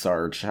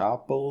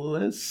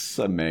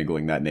Exarchopoulos. I'm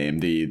mangling that name.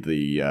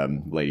 The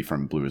lady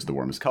from Blue is the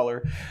Warmest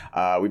Color.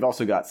 We've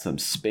also got some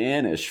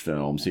Spanish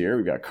films here.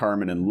 We've got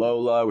Carmen and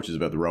Lola, which is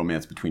about the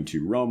romance between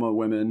two Roma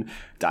women.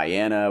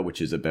 Diana,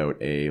 which is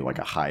about a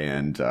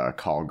high-end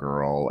call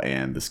girl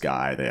and this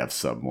guy. They have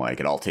some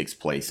it all takes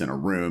place in a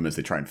room as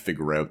they try and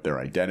figure out their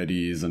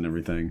identities and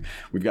everything.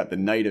 We've got The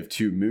Night of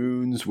Two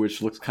Moons, which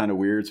looks kind of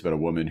weird. It's about a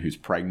woman who's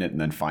pregnant and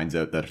then finds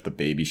out that the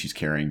baby she's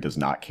carrying does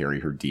not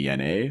carry her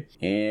DNA.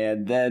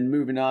 And then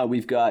moving on,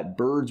 we've got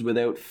Birds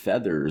Without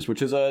Feathers,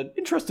 which is an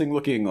interesting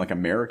looking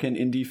American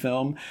indie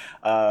film,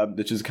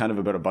 which is kind of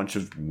about a bunch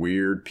of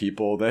weird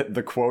people. That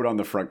the quote on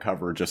the front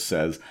cover just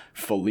says,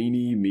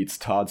 Fellini meets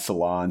Todd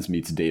Solondz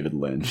meets David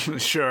Lynch.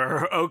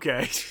 Sure,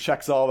 okay.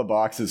 Checks all the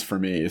boxes for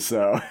me,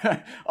 so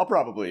I'll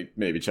probably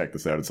maybe check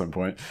this out at some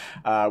point.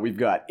 We've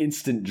got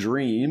Instant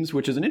Dreams,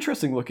 which is an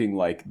interesting looking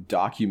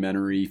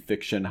documentary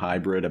fiction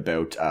hybrid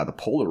about the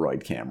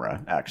Polaroid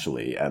camera,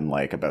 actually, and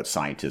about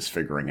scientists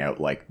figuring out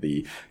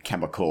the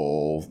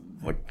chemical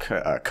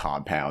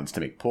compounds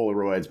to make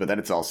Polaroids, but then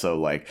it's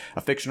also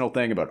a fictional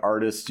thing about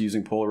artists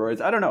using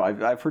Polaroids. I don't know.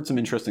 I've heard some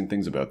interesting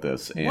things about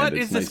this. And what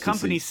is this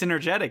company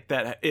Synergetic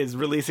that is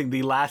releasing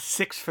the last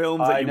 6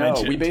 films that you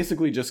mentioned? We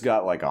basically just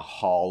got a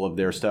haul of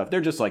their stuff. They're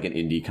just an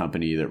indie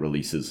company that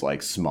releases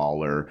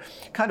smaller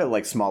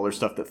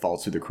stuff that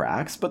falls through the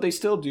cracks, but they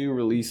still do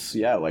release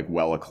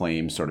well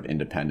acclaimed sort of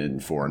independent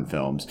and foreign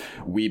films.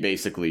 We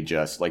basically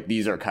just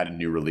these are kind of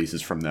new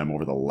releases from them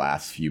over the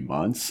last few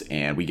months,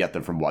 and we get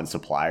them from one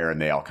supplier,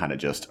 and they all kind of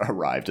just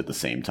arrived at the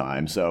same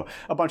time. So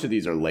a bunch of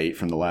these are late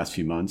from the last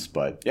few months,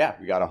 but yeah,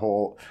 we got a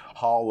whole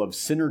haul of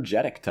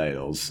Synergetic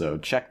titles, so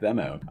check them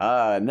out.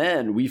 And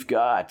then we've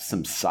got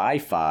some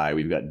sci-fi.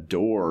 We've got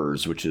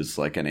Doors, which is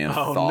an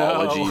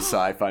anthology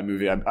sci-fi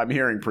movie. I'm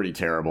hearing pretty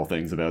terrible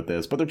things about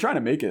this, but they're trying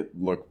to make it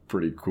look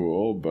pretty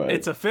cool. But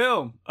it's a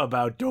film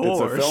about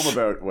doors. It's a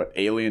film about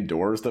alien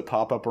doors that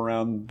pop up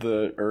around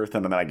the Earth,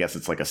 and then I guess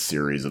it's a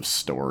series of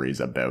stories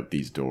about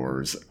these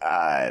doors.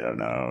 I don't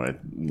know. It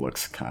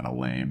looks kind of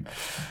lame.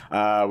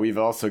 We've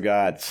also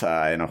got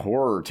in a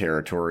horror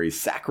territory,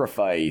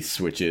 Sacrifice,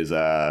 which is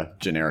a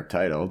generic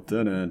title.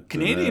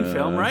 Canadian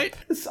film, right?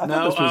 I'm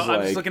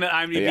just looking at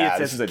IMDb.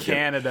 Yeah, it says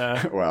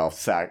Canada.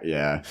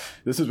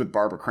 This is with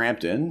Barbara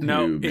Crampton.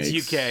 No, it's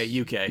UK.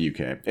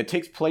 It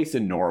takes place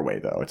in Norway,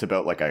 though. It's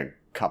about a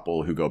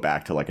couple who go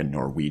back to a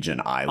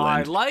Norwegian island.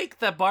 I like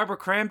that Barbara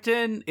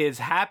Crampton is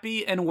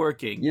happy and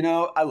working.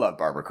 I love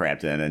Barbara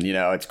Crampton, and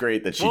it's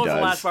great that she does. What was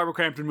the last Barbara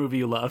Crampton movie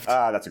you loved?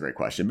 That's a great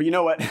question. But you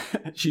know what?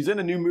 She's in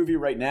a new movie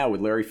right now with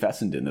Larry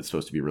Fessenden that's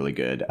supposed to be really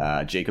good.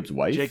 Jacob's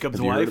Wife. Have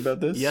you heard about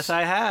this? Yes,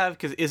 I have,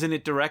 because isn't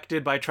it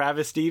directed by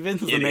Travis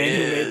Stevens, the man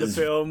who made the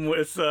film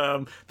with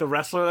the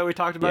wrestler that we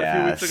talked about a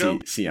few weeks ago?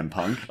 CM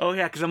Punk. Oh,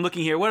 yeah, because I'm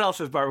looking here. What else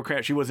is Barbara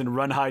Crampton? She was in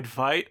Run, Hide,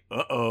 Fight.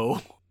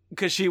 Uh-oh.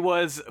 Because she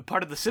was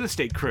part of the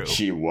Cinestate crew.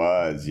 She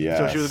was, yes.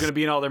 So she was going to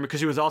be in all them, because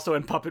she was also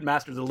in Puppet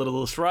Masters of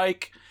Little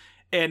Strike.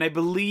 And I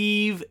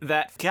believe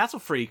that Castle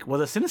Freak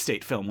was a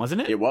Cinestate film,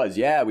 wasn't it? It was,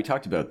 yeah. We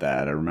talked about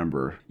that. I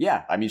remember.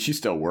 Yeah, I mean, she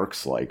still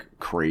works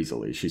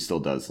crazily. She still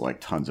does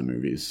tons of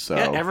movies. So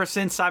yeah, ever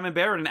since Simon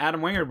Barrett and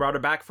Adam Winger brought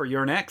her back for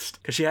You're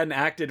Next, because she hadn't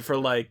acted for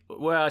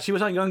she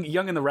was on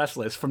Young and the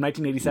Restless from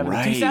 1987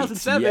 to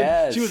 2007.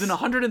 Yes. She was in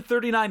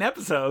 139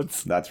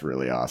 episodes. That's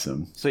really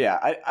awesome. So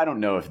yeah, I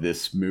don't know if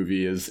this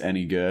movie is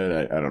any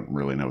good. I don't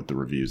really know what the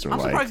reviews are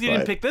I'm surprised you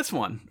didn't pick this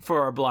one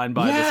for our blind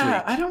buy this week.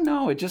 Yeah, I don't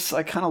know. I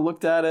kind of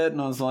looked at it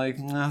and I was like,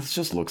 nah, this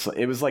just looks like...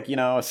 It was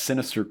a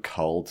sinister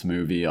cult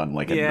movie on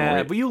a...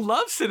 Yeah, but you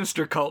love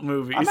sinister cult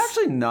movies. I'm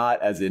actually not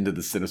as into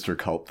the sinister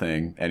cult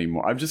thing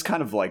anymore. I'm just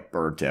kind of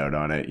burnt out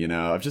on it,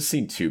 I've just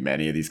seen too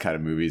many of these kind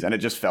of movies, and it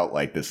just felt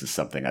like this is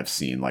something I've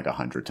seen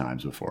 100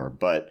 times before.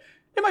 But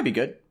It might be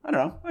good. I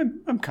don't know.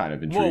 I'm kind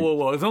of intrigued.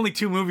 Whoa. There's only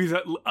 2 movies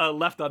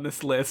left on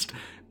this list,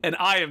 and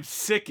I am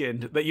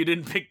sickened that you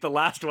didn't pick the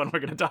last one we're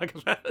going to talk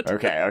about.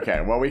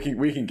 Okay. Well, we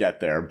can get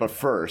there. But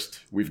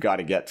first, we've got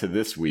to get to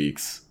this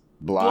week's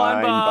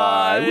Blind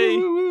Buy.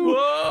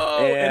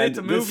 Whoa! And it's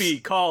a movie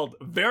called,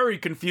 very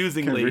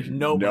confusingly,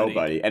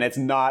 Nobody. And it's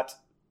not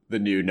the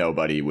new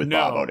Nobody with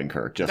Bob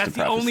Odenkirk. That's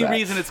the only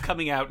reason it's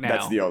coming out now.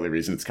 That's the only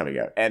reason it's coming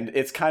out. And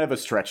it's kind of a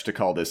stretch to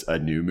call this a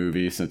new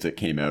movie since it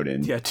came out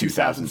in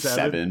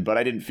 2007. But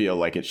I didn't feel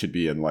like it should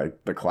be in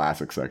like the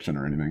classic section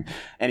or anything.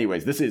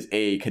 Anyways, this is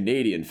a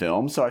Canadian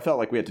film, so I felt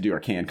like we had to do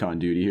our CanCon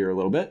duty here a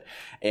little bit.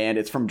 And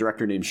it's from a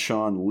director named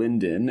Sean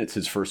Linden. It's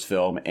his first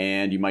film,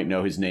 and you might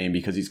know his name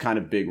because he's kind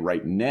of big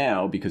right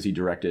now because he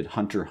directed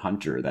Hunter x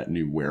Hunter, that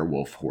new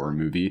werewolf horror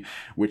movie,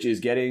 which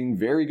is getting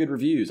very good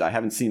reviews. I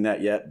haven't seen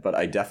that yet, but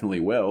I definitely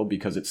will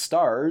because it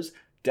stars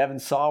Devon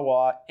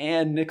Sawa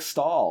and Nick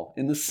Stahl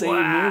in the same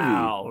movie.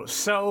 Wow,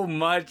 so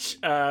much,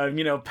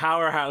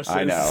 powerhouses.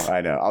 I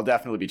know. I'll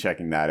definitely be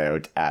checking that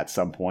out at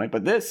some point.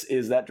 But this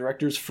is that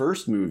director's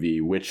first movie,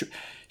 which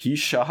he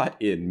shot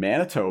in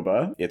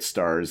Manitoba. It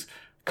stars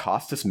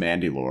Costas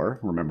Mandylor,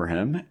 remember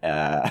him?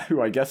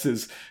 Who I guess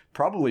is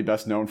probably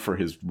best known for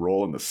his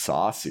role in the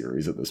Saw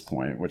series at this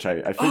point, which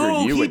I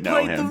figured you would know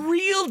him. Oh, he played the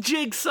real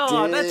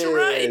Jigsaw. That's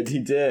right. He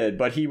did,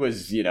 but he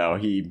was,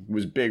 he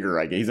was bigger.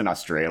 I guess he's an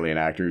Australian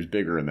actor. He was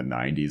bigger in the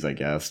 90s, I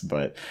guess.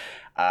 But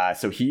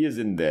so he is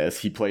in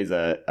this. He plays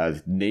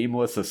a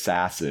nameless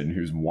assassin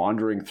who's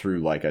wandering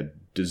through like a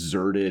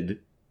deserted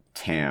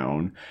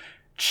town,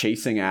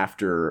 chasing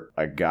after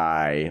a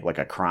guy, like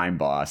a crime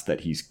boss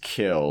that he's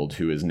killed,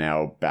 who is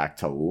now back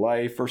to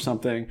life or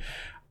something.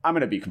 I'm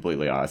going to be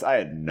completely honest. I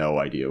had no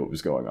idea what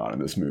was going on in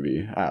this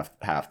movie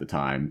half the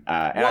time.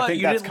 And I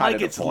think that's kind of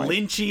the point.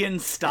 You didn't like its Lynchian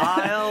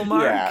style,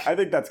 Mark? Yeah, I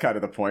think that's kind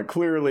of the point.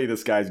 Clearly,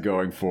 this guy's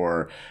going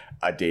for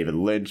a David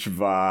Lynch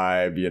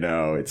vibe.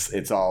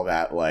 It's all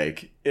that,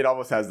 like, it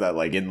almost has that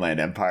like Inland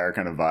Empire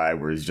kind of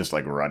vibe where he's just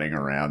like running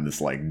around this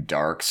like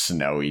dark,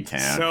 snowy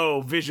town.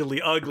 So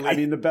visually ugly. I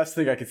mean, the best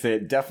thing I could say,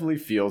 it definitely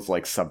feels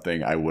like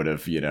something I would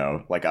have,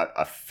 like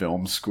a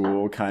film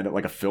school kind of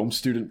like a film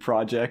student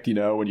project,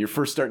 when you're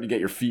first starting to get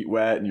your feet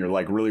wet and you're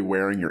like really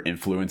wearing your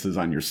influences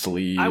on your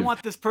sleeve. I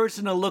want this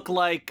person to look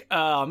like,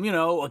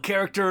 a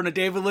character in a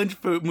David Lynch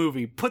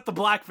movie. Put the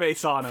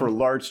blackface on him. For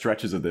large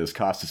stretches of this,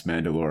 Costas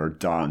Mandylor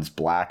dons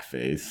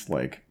blackface,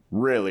 like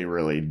really,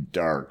 really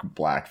dark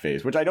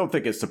blackface, which I don't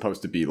think is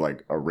supposed to be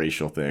like a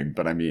racial thing,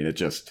 but I mean, it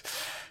just,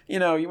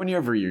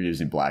 whenever you're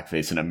using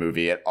blackface in a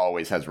movie, it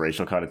always has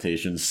racial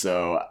connotations,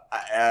 so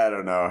I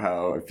don't know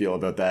how I feel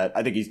about that.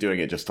 I think he's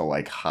doing it just to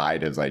like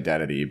hide his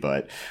identity,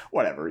 but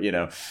whatever,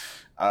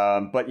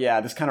 But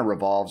yeah, this kind of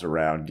revolves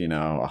around,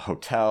 a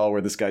hotel where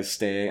this guy's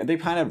staying. And they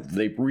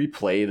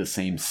replay the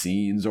same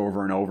scenes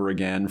over and over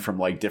again from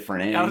like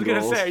different angles. I was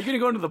going to say, are you going to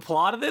go into the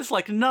plot of this?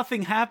 Like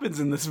nothing happens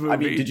in this movie. I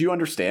mean, did you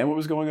understand what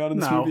was going on in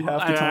this movie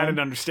half the time? I didn't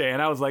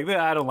understand. I was like,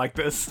 I don't like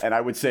this. And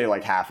I would say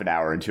like half an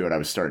hour into it, I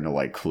was starting to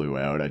like clue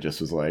out. I just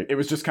was like, it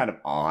was just kind of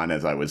on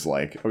as I was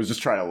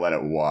just trying to let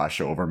it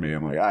wash over me.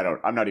 I'm like,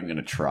 I'm not even going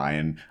to try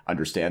and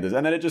understand this.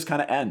 And then it just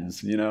kind of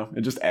ends,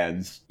 it just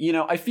ends.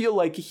 I feel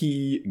like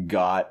he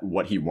got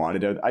what he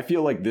wanted out. I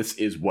feel like this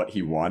is what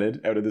he wanted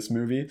out of this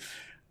movie.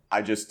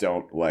 I just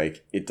don't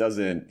like it.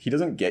 He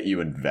doesn't get you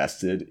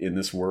invested in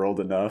this world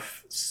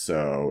enough,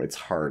 so it's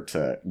hard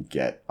to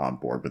get on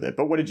board with it.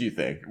 But what did you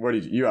think?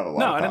 You have a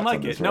lot of thoughts on this? No, I didn't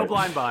like it. Right? No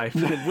blind buy.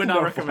 Would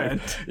not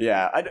recommend.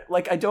 Yeah,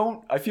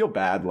 I feel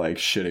bad like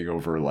shitting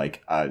over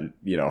like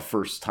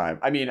first time.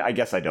 I mean, I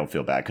guess I don't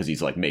feel bad because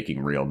he's like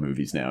making real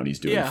movies now and he's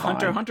doing fine.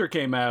 Hunter x Hunter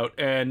came out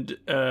and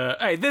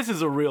hey, this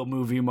is a real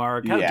movie,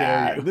 Mark. How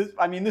dare you?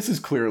 This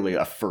is clearly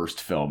a first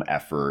film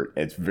effort.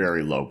 It's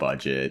very low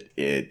budget.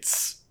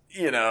 It's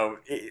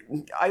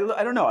I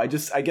don't know. I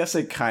guess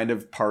it kind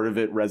of part of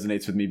it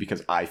resonates with me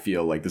because I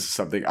feel like this is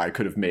something I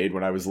could have made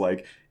when I was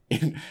like,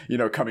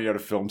 coming out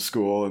of film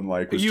school and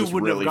like was just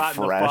really fresh.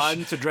 You wouldn't have gotten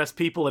the fun to dress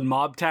people in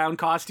Mobtown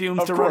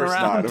costumes to run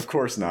around? Of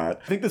course not.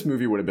 I think this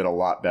movie would have been a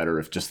lot better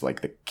if just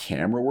like the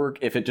camera work,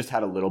 if it just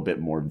had a little bit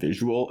more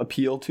visual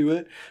appeal to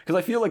it. Because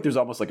I feel like there's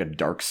almost like a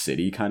Dark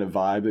City kind of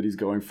vibe that he's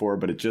going for,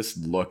 but it just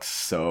looks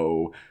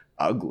so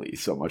ugly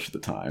so much of the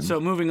time.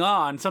 So moving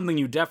on, something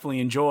you definitely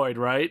enjoyed,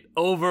 right?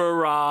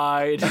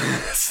 Override.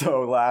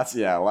 So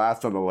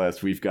last on the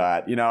list, we've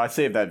got, I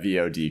saved that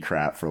VOD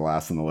crap for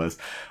last on the list.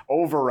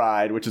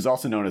 Override, which is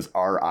also known as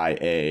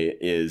R.I.A,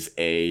 is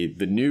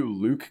the new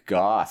Luke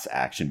Goss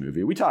action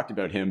movie. We talked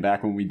about him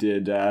back when we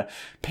did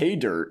Pay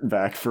Dirt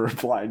back for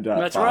Blind Dot.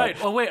 That's right.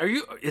 Oh wait,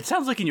 it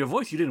sounds like in your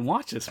voice you didn't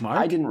watch this, Mark.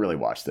 I didn't really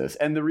watch this.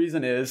 And the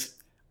reason is,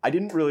 I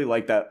didn't really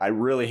like that. I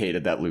really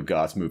hated that Luke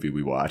Goss movie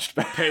we watched.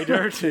 Pay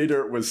Dirt? Pay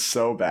Dirt was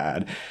so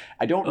bad.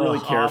 I don't really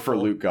care for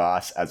Luke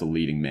Goss as a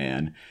leading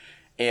man.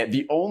 And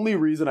the only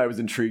reason I was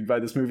intrigued by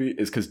this movie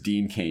is because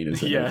Dean Cain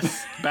is in it.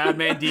 Yes,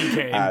 Badman Dean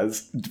Cain.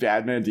 As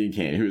Badman Dean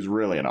Cain, who is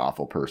really an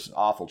awful person,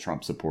 awful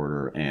Trump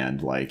supporter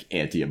and like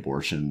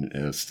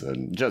anti-abortionist,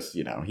 and just,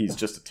 you know, he's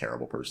just a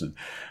terrible person.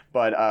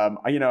 But,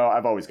 you know,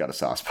 I've always got a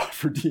soft spot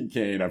for Dean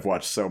Cain. I've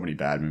watched so many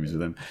bad movies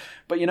with him.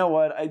 But you know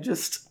what?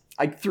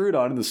 I threw it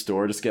on in the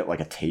store just to get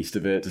like a taste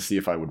of it to see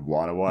if I would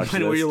want to watch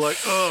this. Were you like,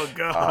 oh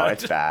god,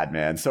 it's bad,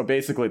 man. So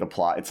basically, the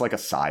plot, it's like a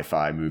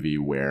sci-fi movie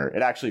where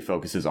it actually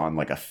focuses on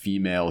like a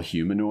female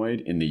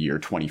humanoid in the year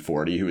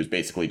 2040 who is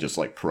basically just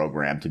like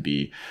programmed to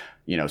be,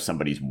 you know,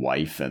 somebody's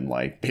wife and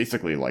like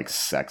basically like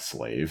sex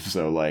slave.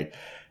 So like,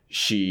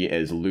 she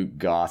is Luke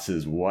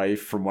Goss's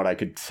wife, from what I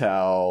could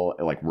tell,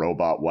 like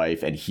robot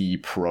wife, and he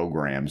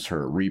reprograms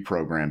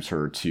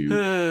her to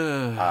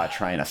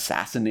try and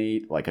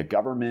assassinate like a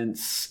government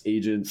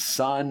agent's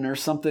son or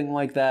something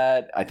like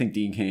that. I think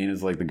Dean Cain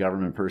is like the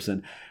government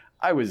person.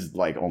 I was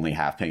like only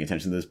half paying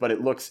attention to this, but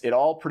it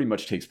all pretty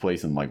much takes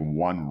place in like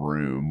one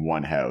room,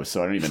 one house.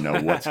 So I don't even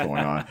know what's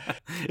going on.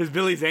 Is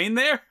Billy Zane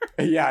there?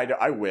 Yeah,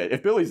 I would.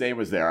 If Billy Zane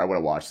was there, I would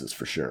have watched this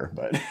for sure.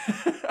 But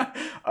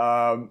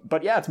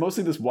yeah, it's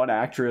mostly this one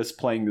actress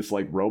playing this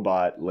like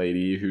robot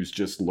lady who's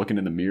just looking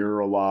in the mirror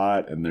a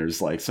lot. And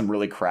there's like some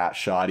really crap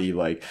shoddy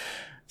like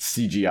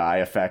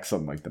CGI effects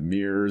on like the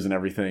mirrors and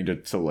everything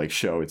to like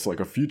show it's like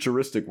a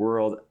futuristic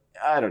world.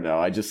 I don't know.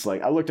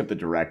 I looked up the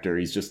director.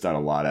 He's just done a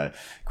lot of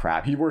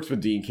crap. He works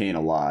with Dean Cain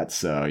a lot.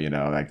 So, you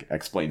know, that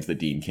explains the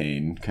Dean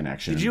Cain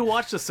connection. Did you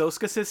watch the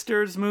Soska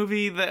Sisters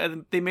movie that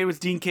they made with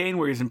Dean Cain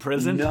where he's in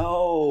prison?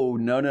 No.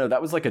 That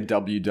was like a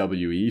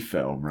WWE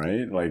film,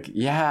 right? Like,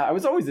 yeah, I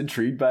was always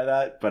intrigued by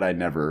that, but I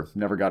never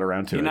got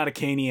around to it. You're not a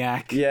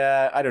Caniac.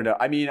 Yeah, I don't know.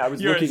 I mean, I was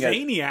looking at...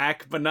 You're a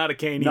Zaniac, but not a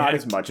Caniac. Not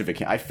as much of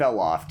a... I fell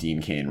off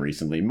Dean Cain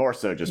recently, more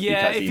so just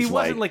because he's if he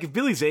wasn't like... If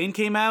Billy Zane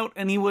came out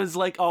and he was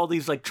like all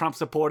these like Trump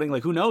supporting,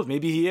 like who knows,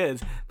 maybe he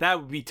is, that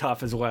would be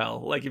tough as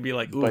well. Like you'd be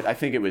like, ooh. But I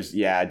think it was,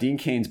 Dean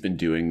Cain's been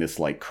doing this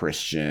like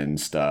Christian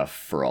stuff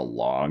for a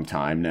long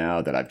time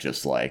now that I've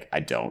just like, I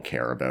don't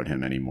care about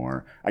him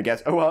anymore. I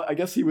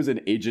guess he was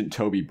in Agent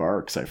Toby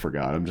Barks. I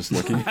forgot. I'm just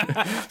looking.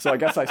 So I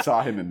guess I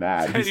saw him in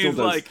that. He was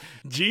like,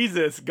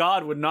 Jesus,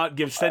 God would not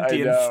give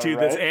sentience to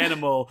this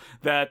animal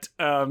that,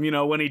 you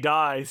know, when he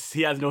dies,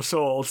 he has no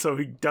soul, so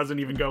he doesn't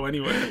even go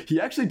anywhere.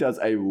 He actually does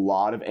a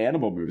lot of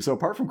animal movies. So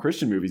apart from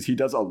Christian movies, he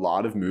does a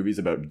lot of movies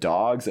about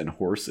dogs and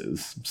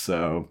horses.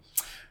 So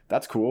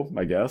that's cool,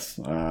 I guess.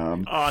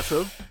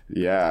 Awesome.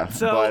 Yeah.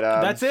 So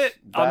that's it.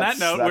 On that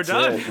note, we're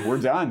done. We're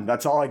done.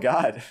 That's all I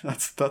got.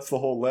 That's the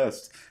whole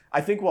list. I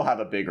think we'll have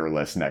a bigger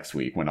list next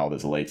week when all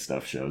this late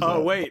stuff shows up.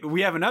 Oh, wait.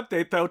 We have an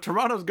update, though.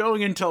 Toronto's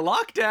going into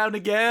lockdown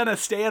again, a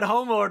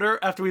stay-at-home order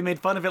after we made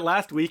fun of it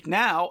last week.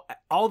 Now,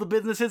 all the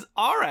businesses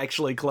are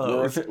actually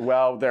closed.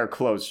 Well, they're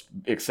closed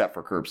except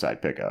for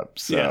curbside pickup.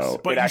 So yes,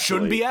 but you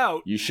shouldn't be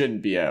out. You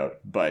shouldn't be out,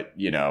 but,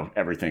 you know,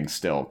 everything's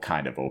still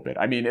kind of open.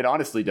 I mean, it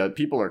honestly does.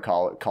 People are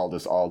called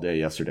us all day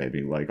yesterday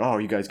being like, oh,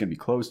 you guys going to be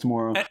closed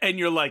tomorrow? And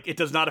you're like, it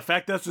does not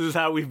affect us. This is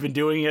how we've been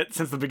doing it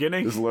since the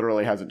beginning. This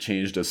literally hasn't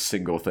changed a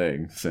single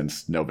thing since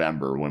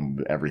November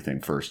when everything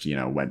first, you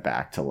know, went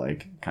back to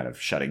like kind of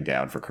shutting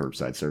down for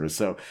curbside service.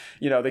 So,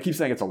 you know, they keep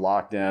saying it's a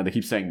lockdown. They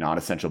keep saying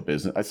non-essential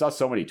business. I saw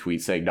so many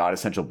tweets saying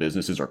non-essential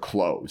businesses are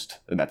closed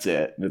and that's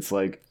it. And it's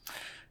like,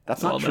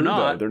 that's not true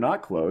though. They're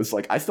not closed.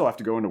 Like I still have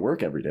to go into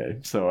work every day.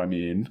 So, I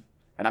mean,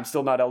 and I'm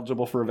still not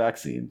eligible for a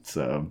vaccine.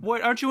 So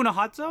what, aren't you in a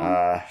hot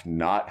zone?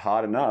 Not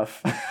hot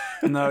enough.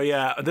 No,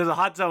 yeah. There's a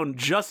hot zone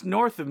just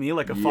north of me,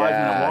 like a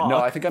 5-minute walk. No,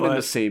 I think I'm in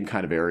the same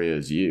kind of area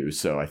as you.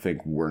 So I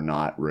think we're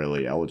not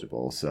really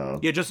eligible. So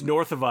yeah, just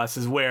north of us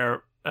is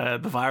where the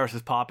virus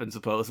is popping,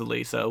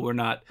 supposedly. So we're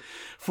not,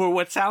 for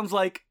what sounds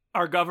like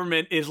our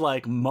government is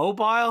like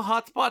mobile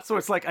hotspots. So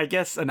it's like, I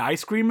guess, an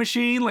ice cream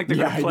machine. Like they're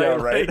going to play, I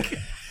know, right? Like...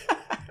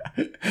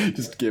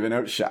 just giving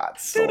out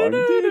shots.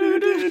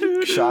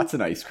 Shots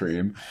and ice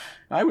cream.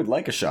 I would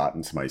like a shot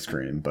and some ice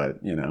cream, but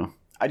you know,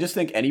 I just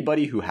think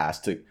anybody who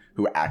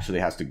actually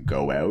has to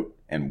go out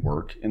and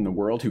work in the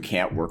world, who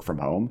can't work from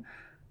home,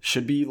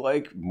 should be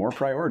like more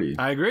priority.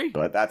 I agree.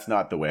 But that's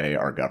not the way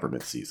our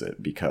government sees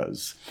it,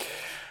 because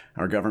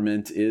our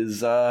government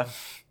is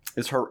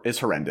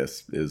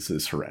horrendous.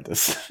 Is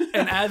horrendous.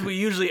 And as we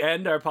usually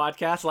end our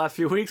podcast the last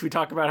few weeks, we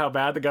talk about how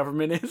bad the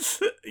government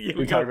is.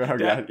 we talk about how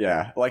bad,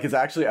 yeah. Like it's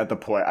actually at the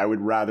point I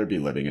would rather be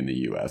living in the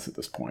U.S. at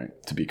this point,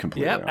 to be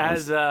completely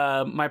honest.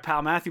 As my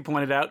pal Matthew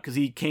pointed out, because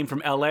he came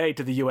from L.A.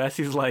 to the U.S.,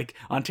 he's like,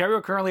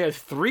 Ontario currently has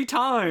 3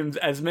 times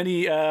as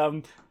many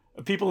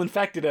people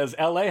infected as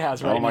LA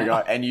has right now. Oh my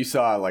god. And you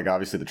saw like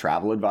obviously the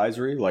travel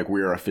advisory, like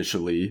we're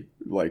officially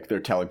like they're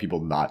telling people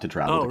not to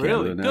travel to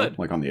Canada now. Good.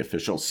 Like on the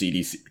official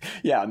CDC.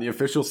 Yeah, on the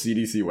official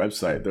CDC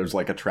website, there's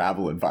like a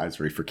travel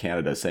advisory for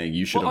Canada saying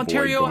you should avoid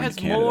Ontario going has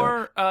to Canada.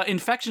 More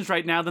infections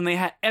right now than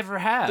they ever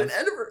have.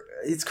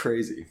 It's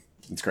crazy.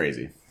 It's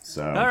crazy.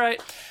 So all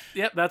right.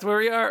 Yep, that's where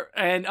we are.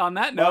 And on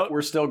that note, but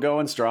we're still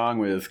going strong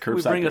with curbside.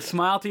 We bring a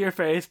smile to your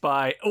face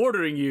by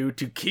ordering you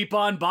to keep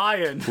on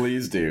buying.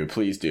 Please do.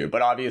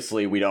 But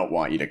obviously, we don't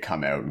want you to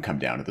come out and come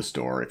down to the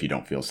store if you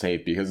don't feel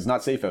safe, because it's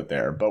not safe out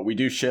there. But we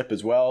do ship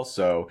as well.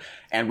 So,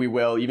 and we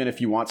will, even if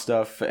you want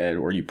stuff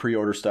or you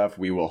pre-order stuff,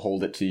 we will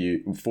hold it to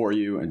you for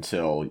you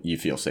until you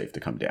feel safe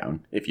to come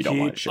down. If you don't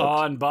want it shipped. Keep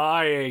on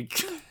buying.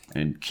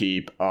 And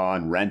keep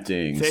on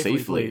renting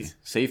safely,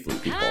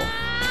 people.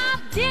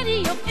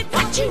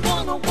 What you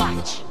wanna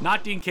watch?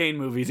 Not Dean Cain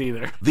movies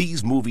either.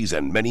 These movies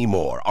and many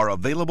more are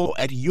available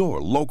at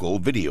your local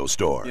video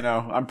store. You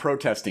know, I'm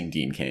protesting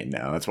Dean Cain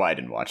now. That's why I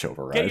didn't watch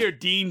Override. Get your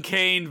Dean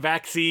Cain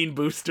vaccine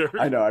booster.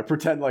 I know. I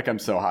pretend like I'm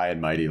so high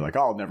and mighty, like,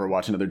 oh, I'll never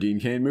watch another Dean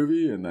Cain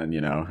movie, and then,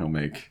 he'll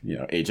make,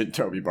 Agent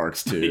Toby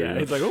Barks too. Yeah,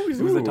 it's like, oh, he's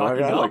a talking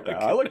dog. I like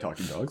that. I like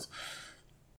talking dogs.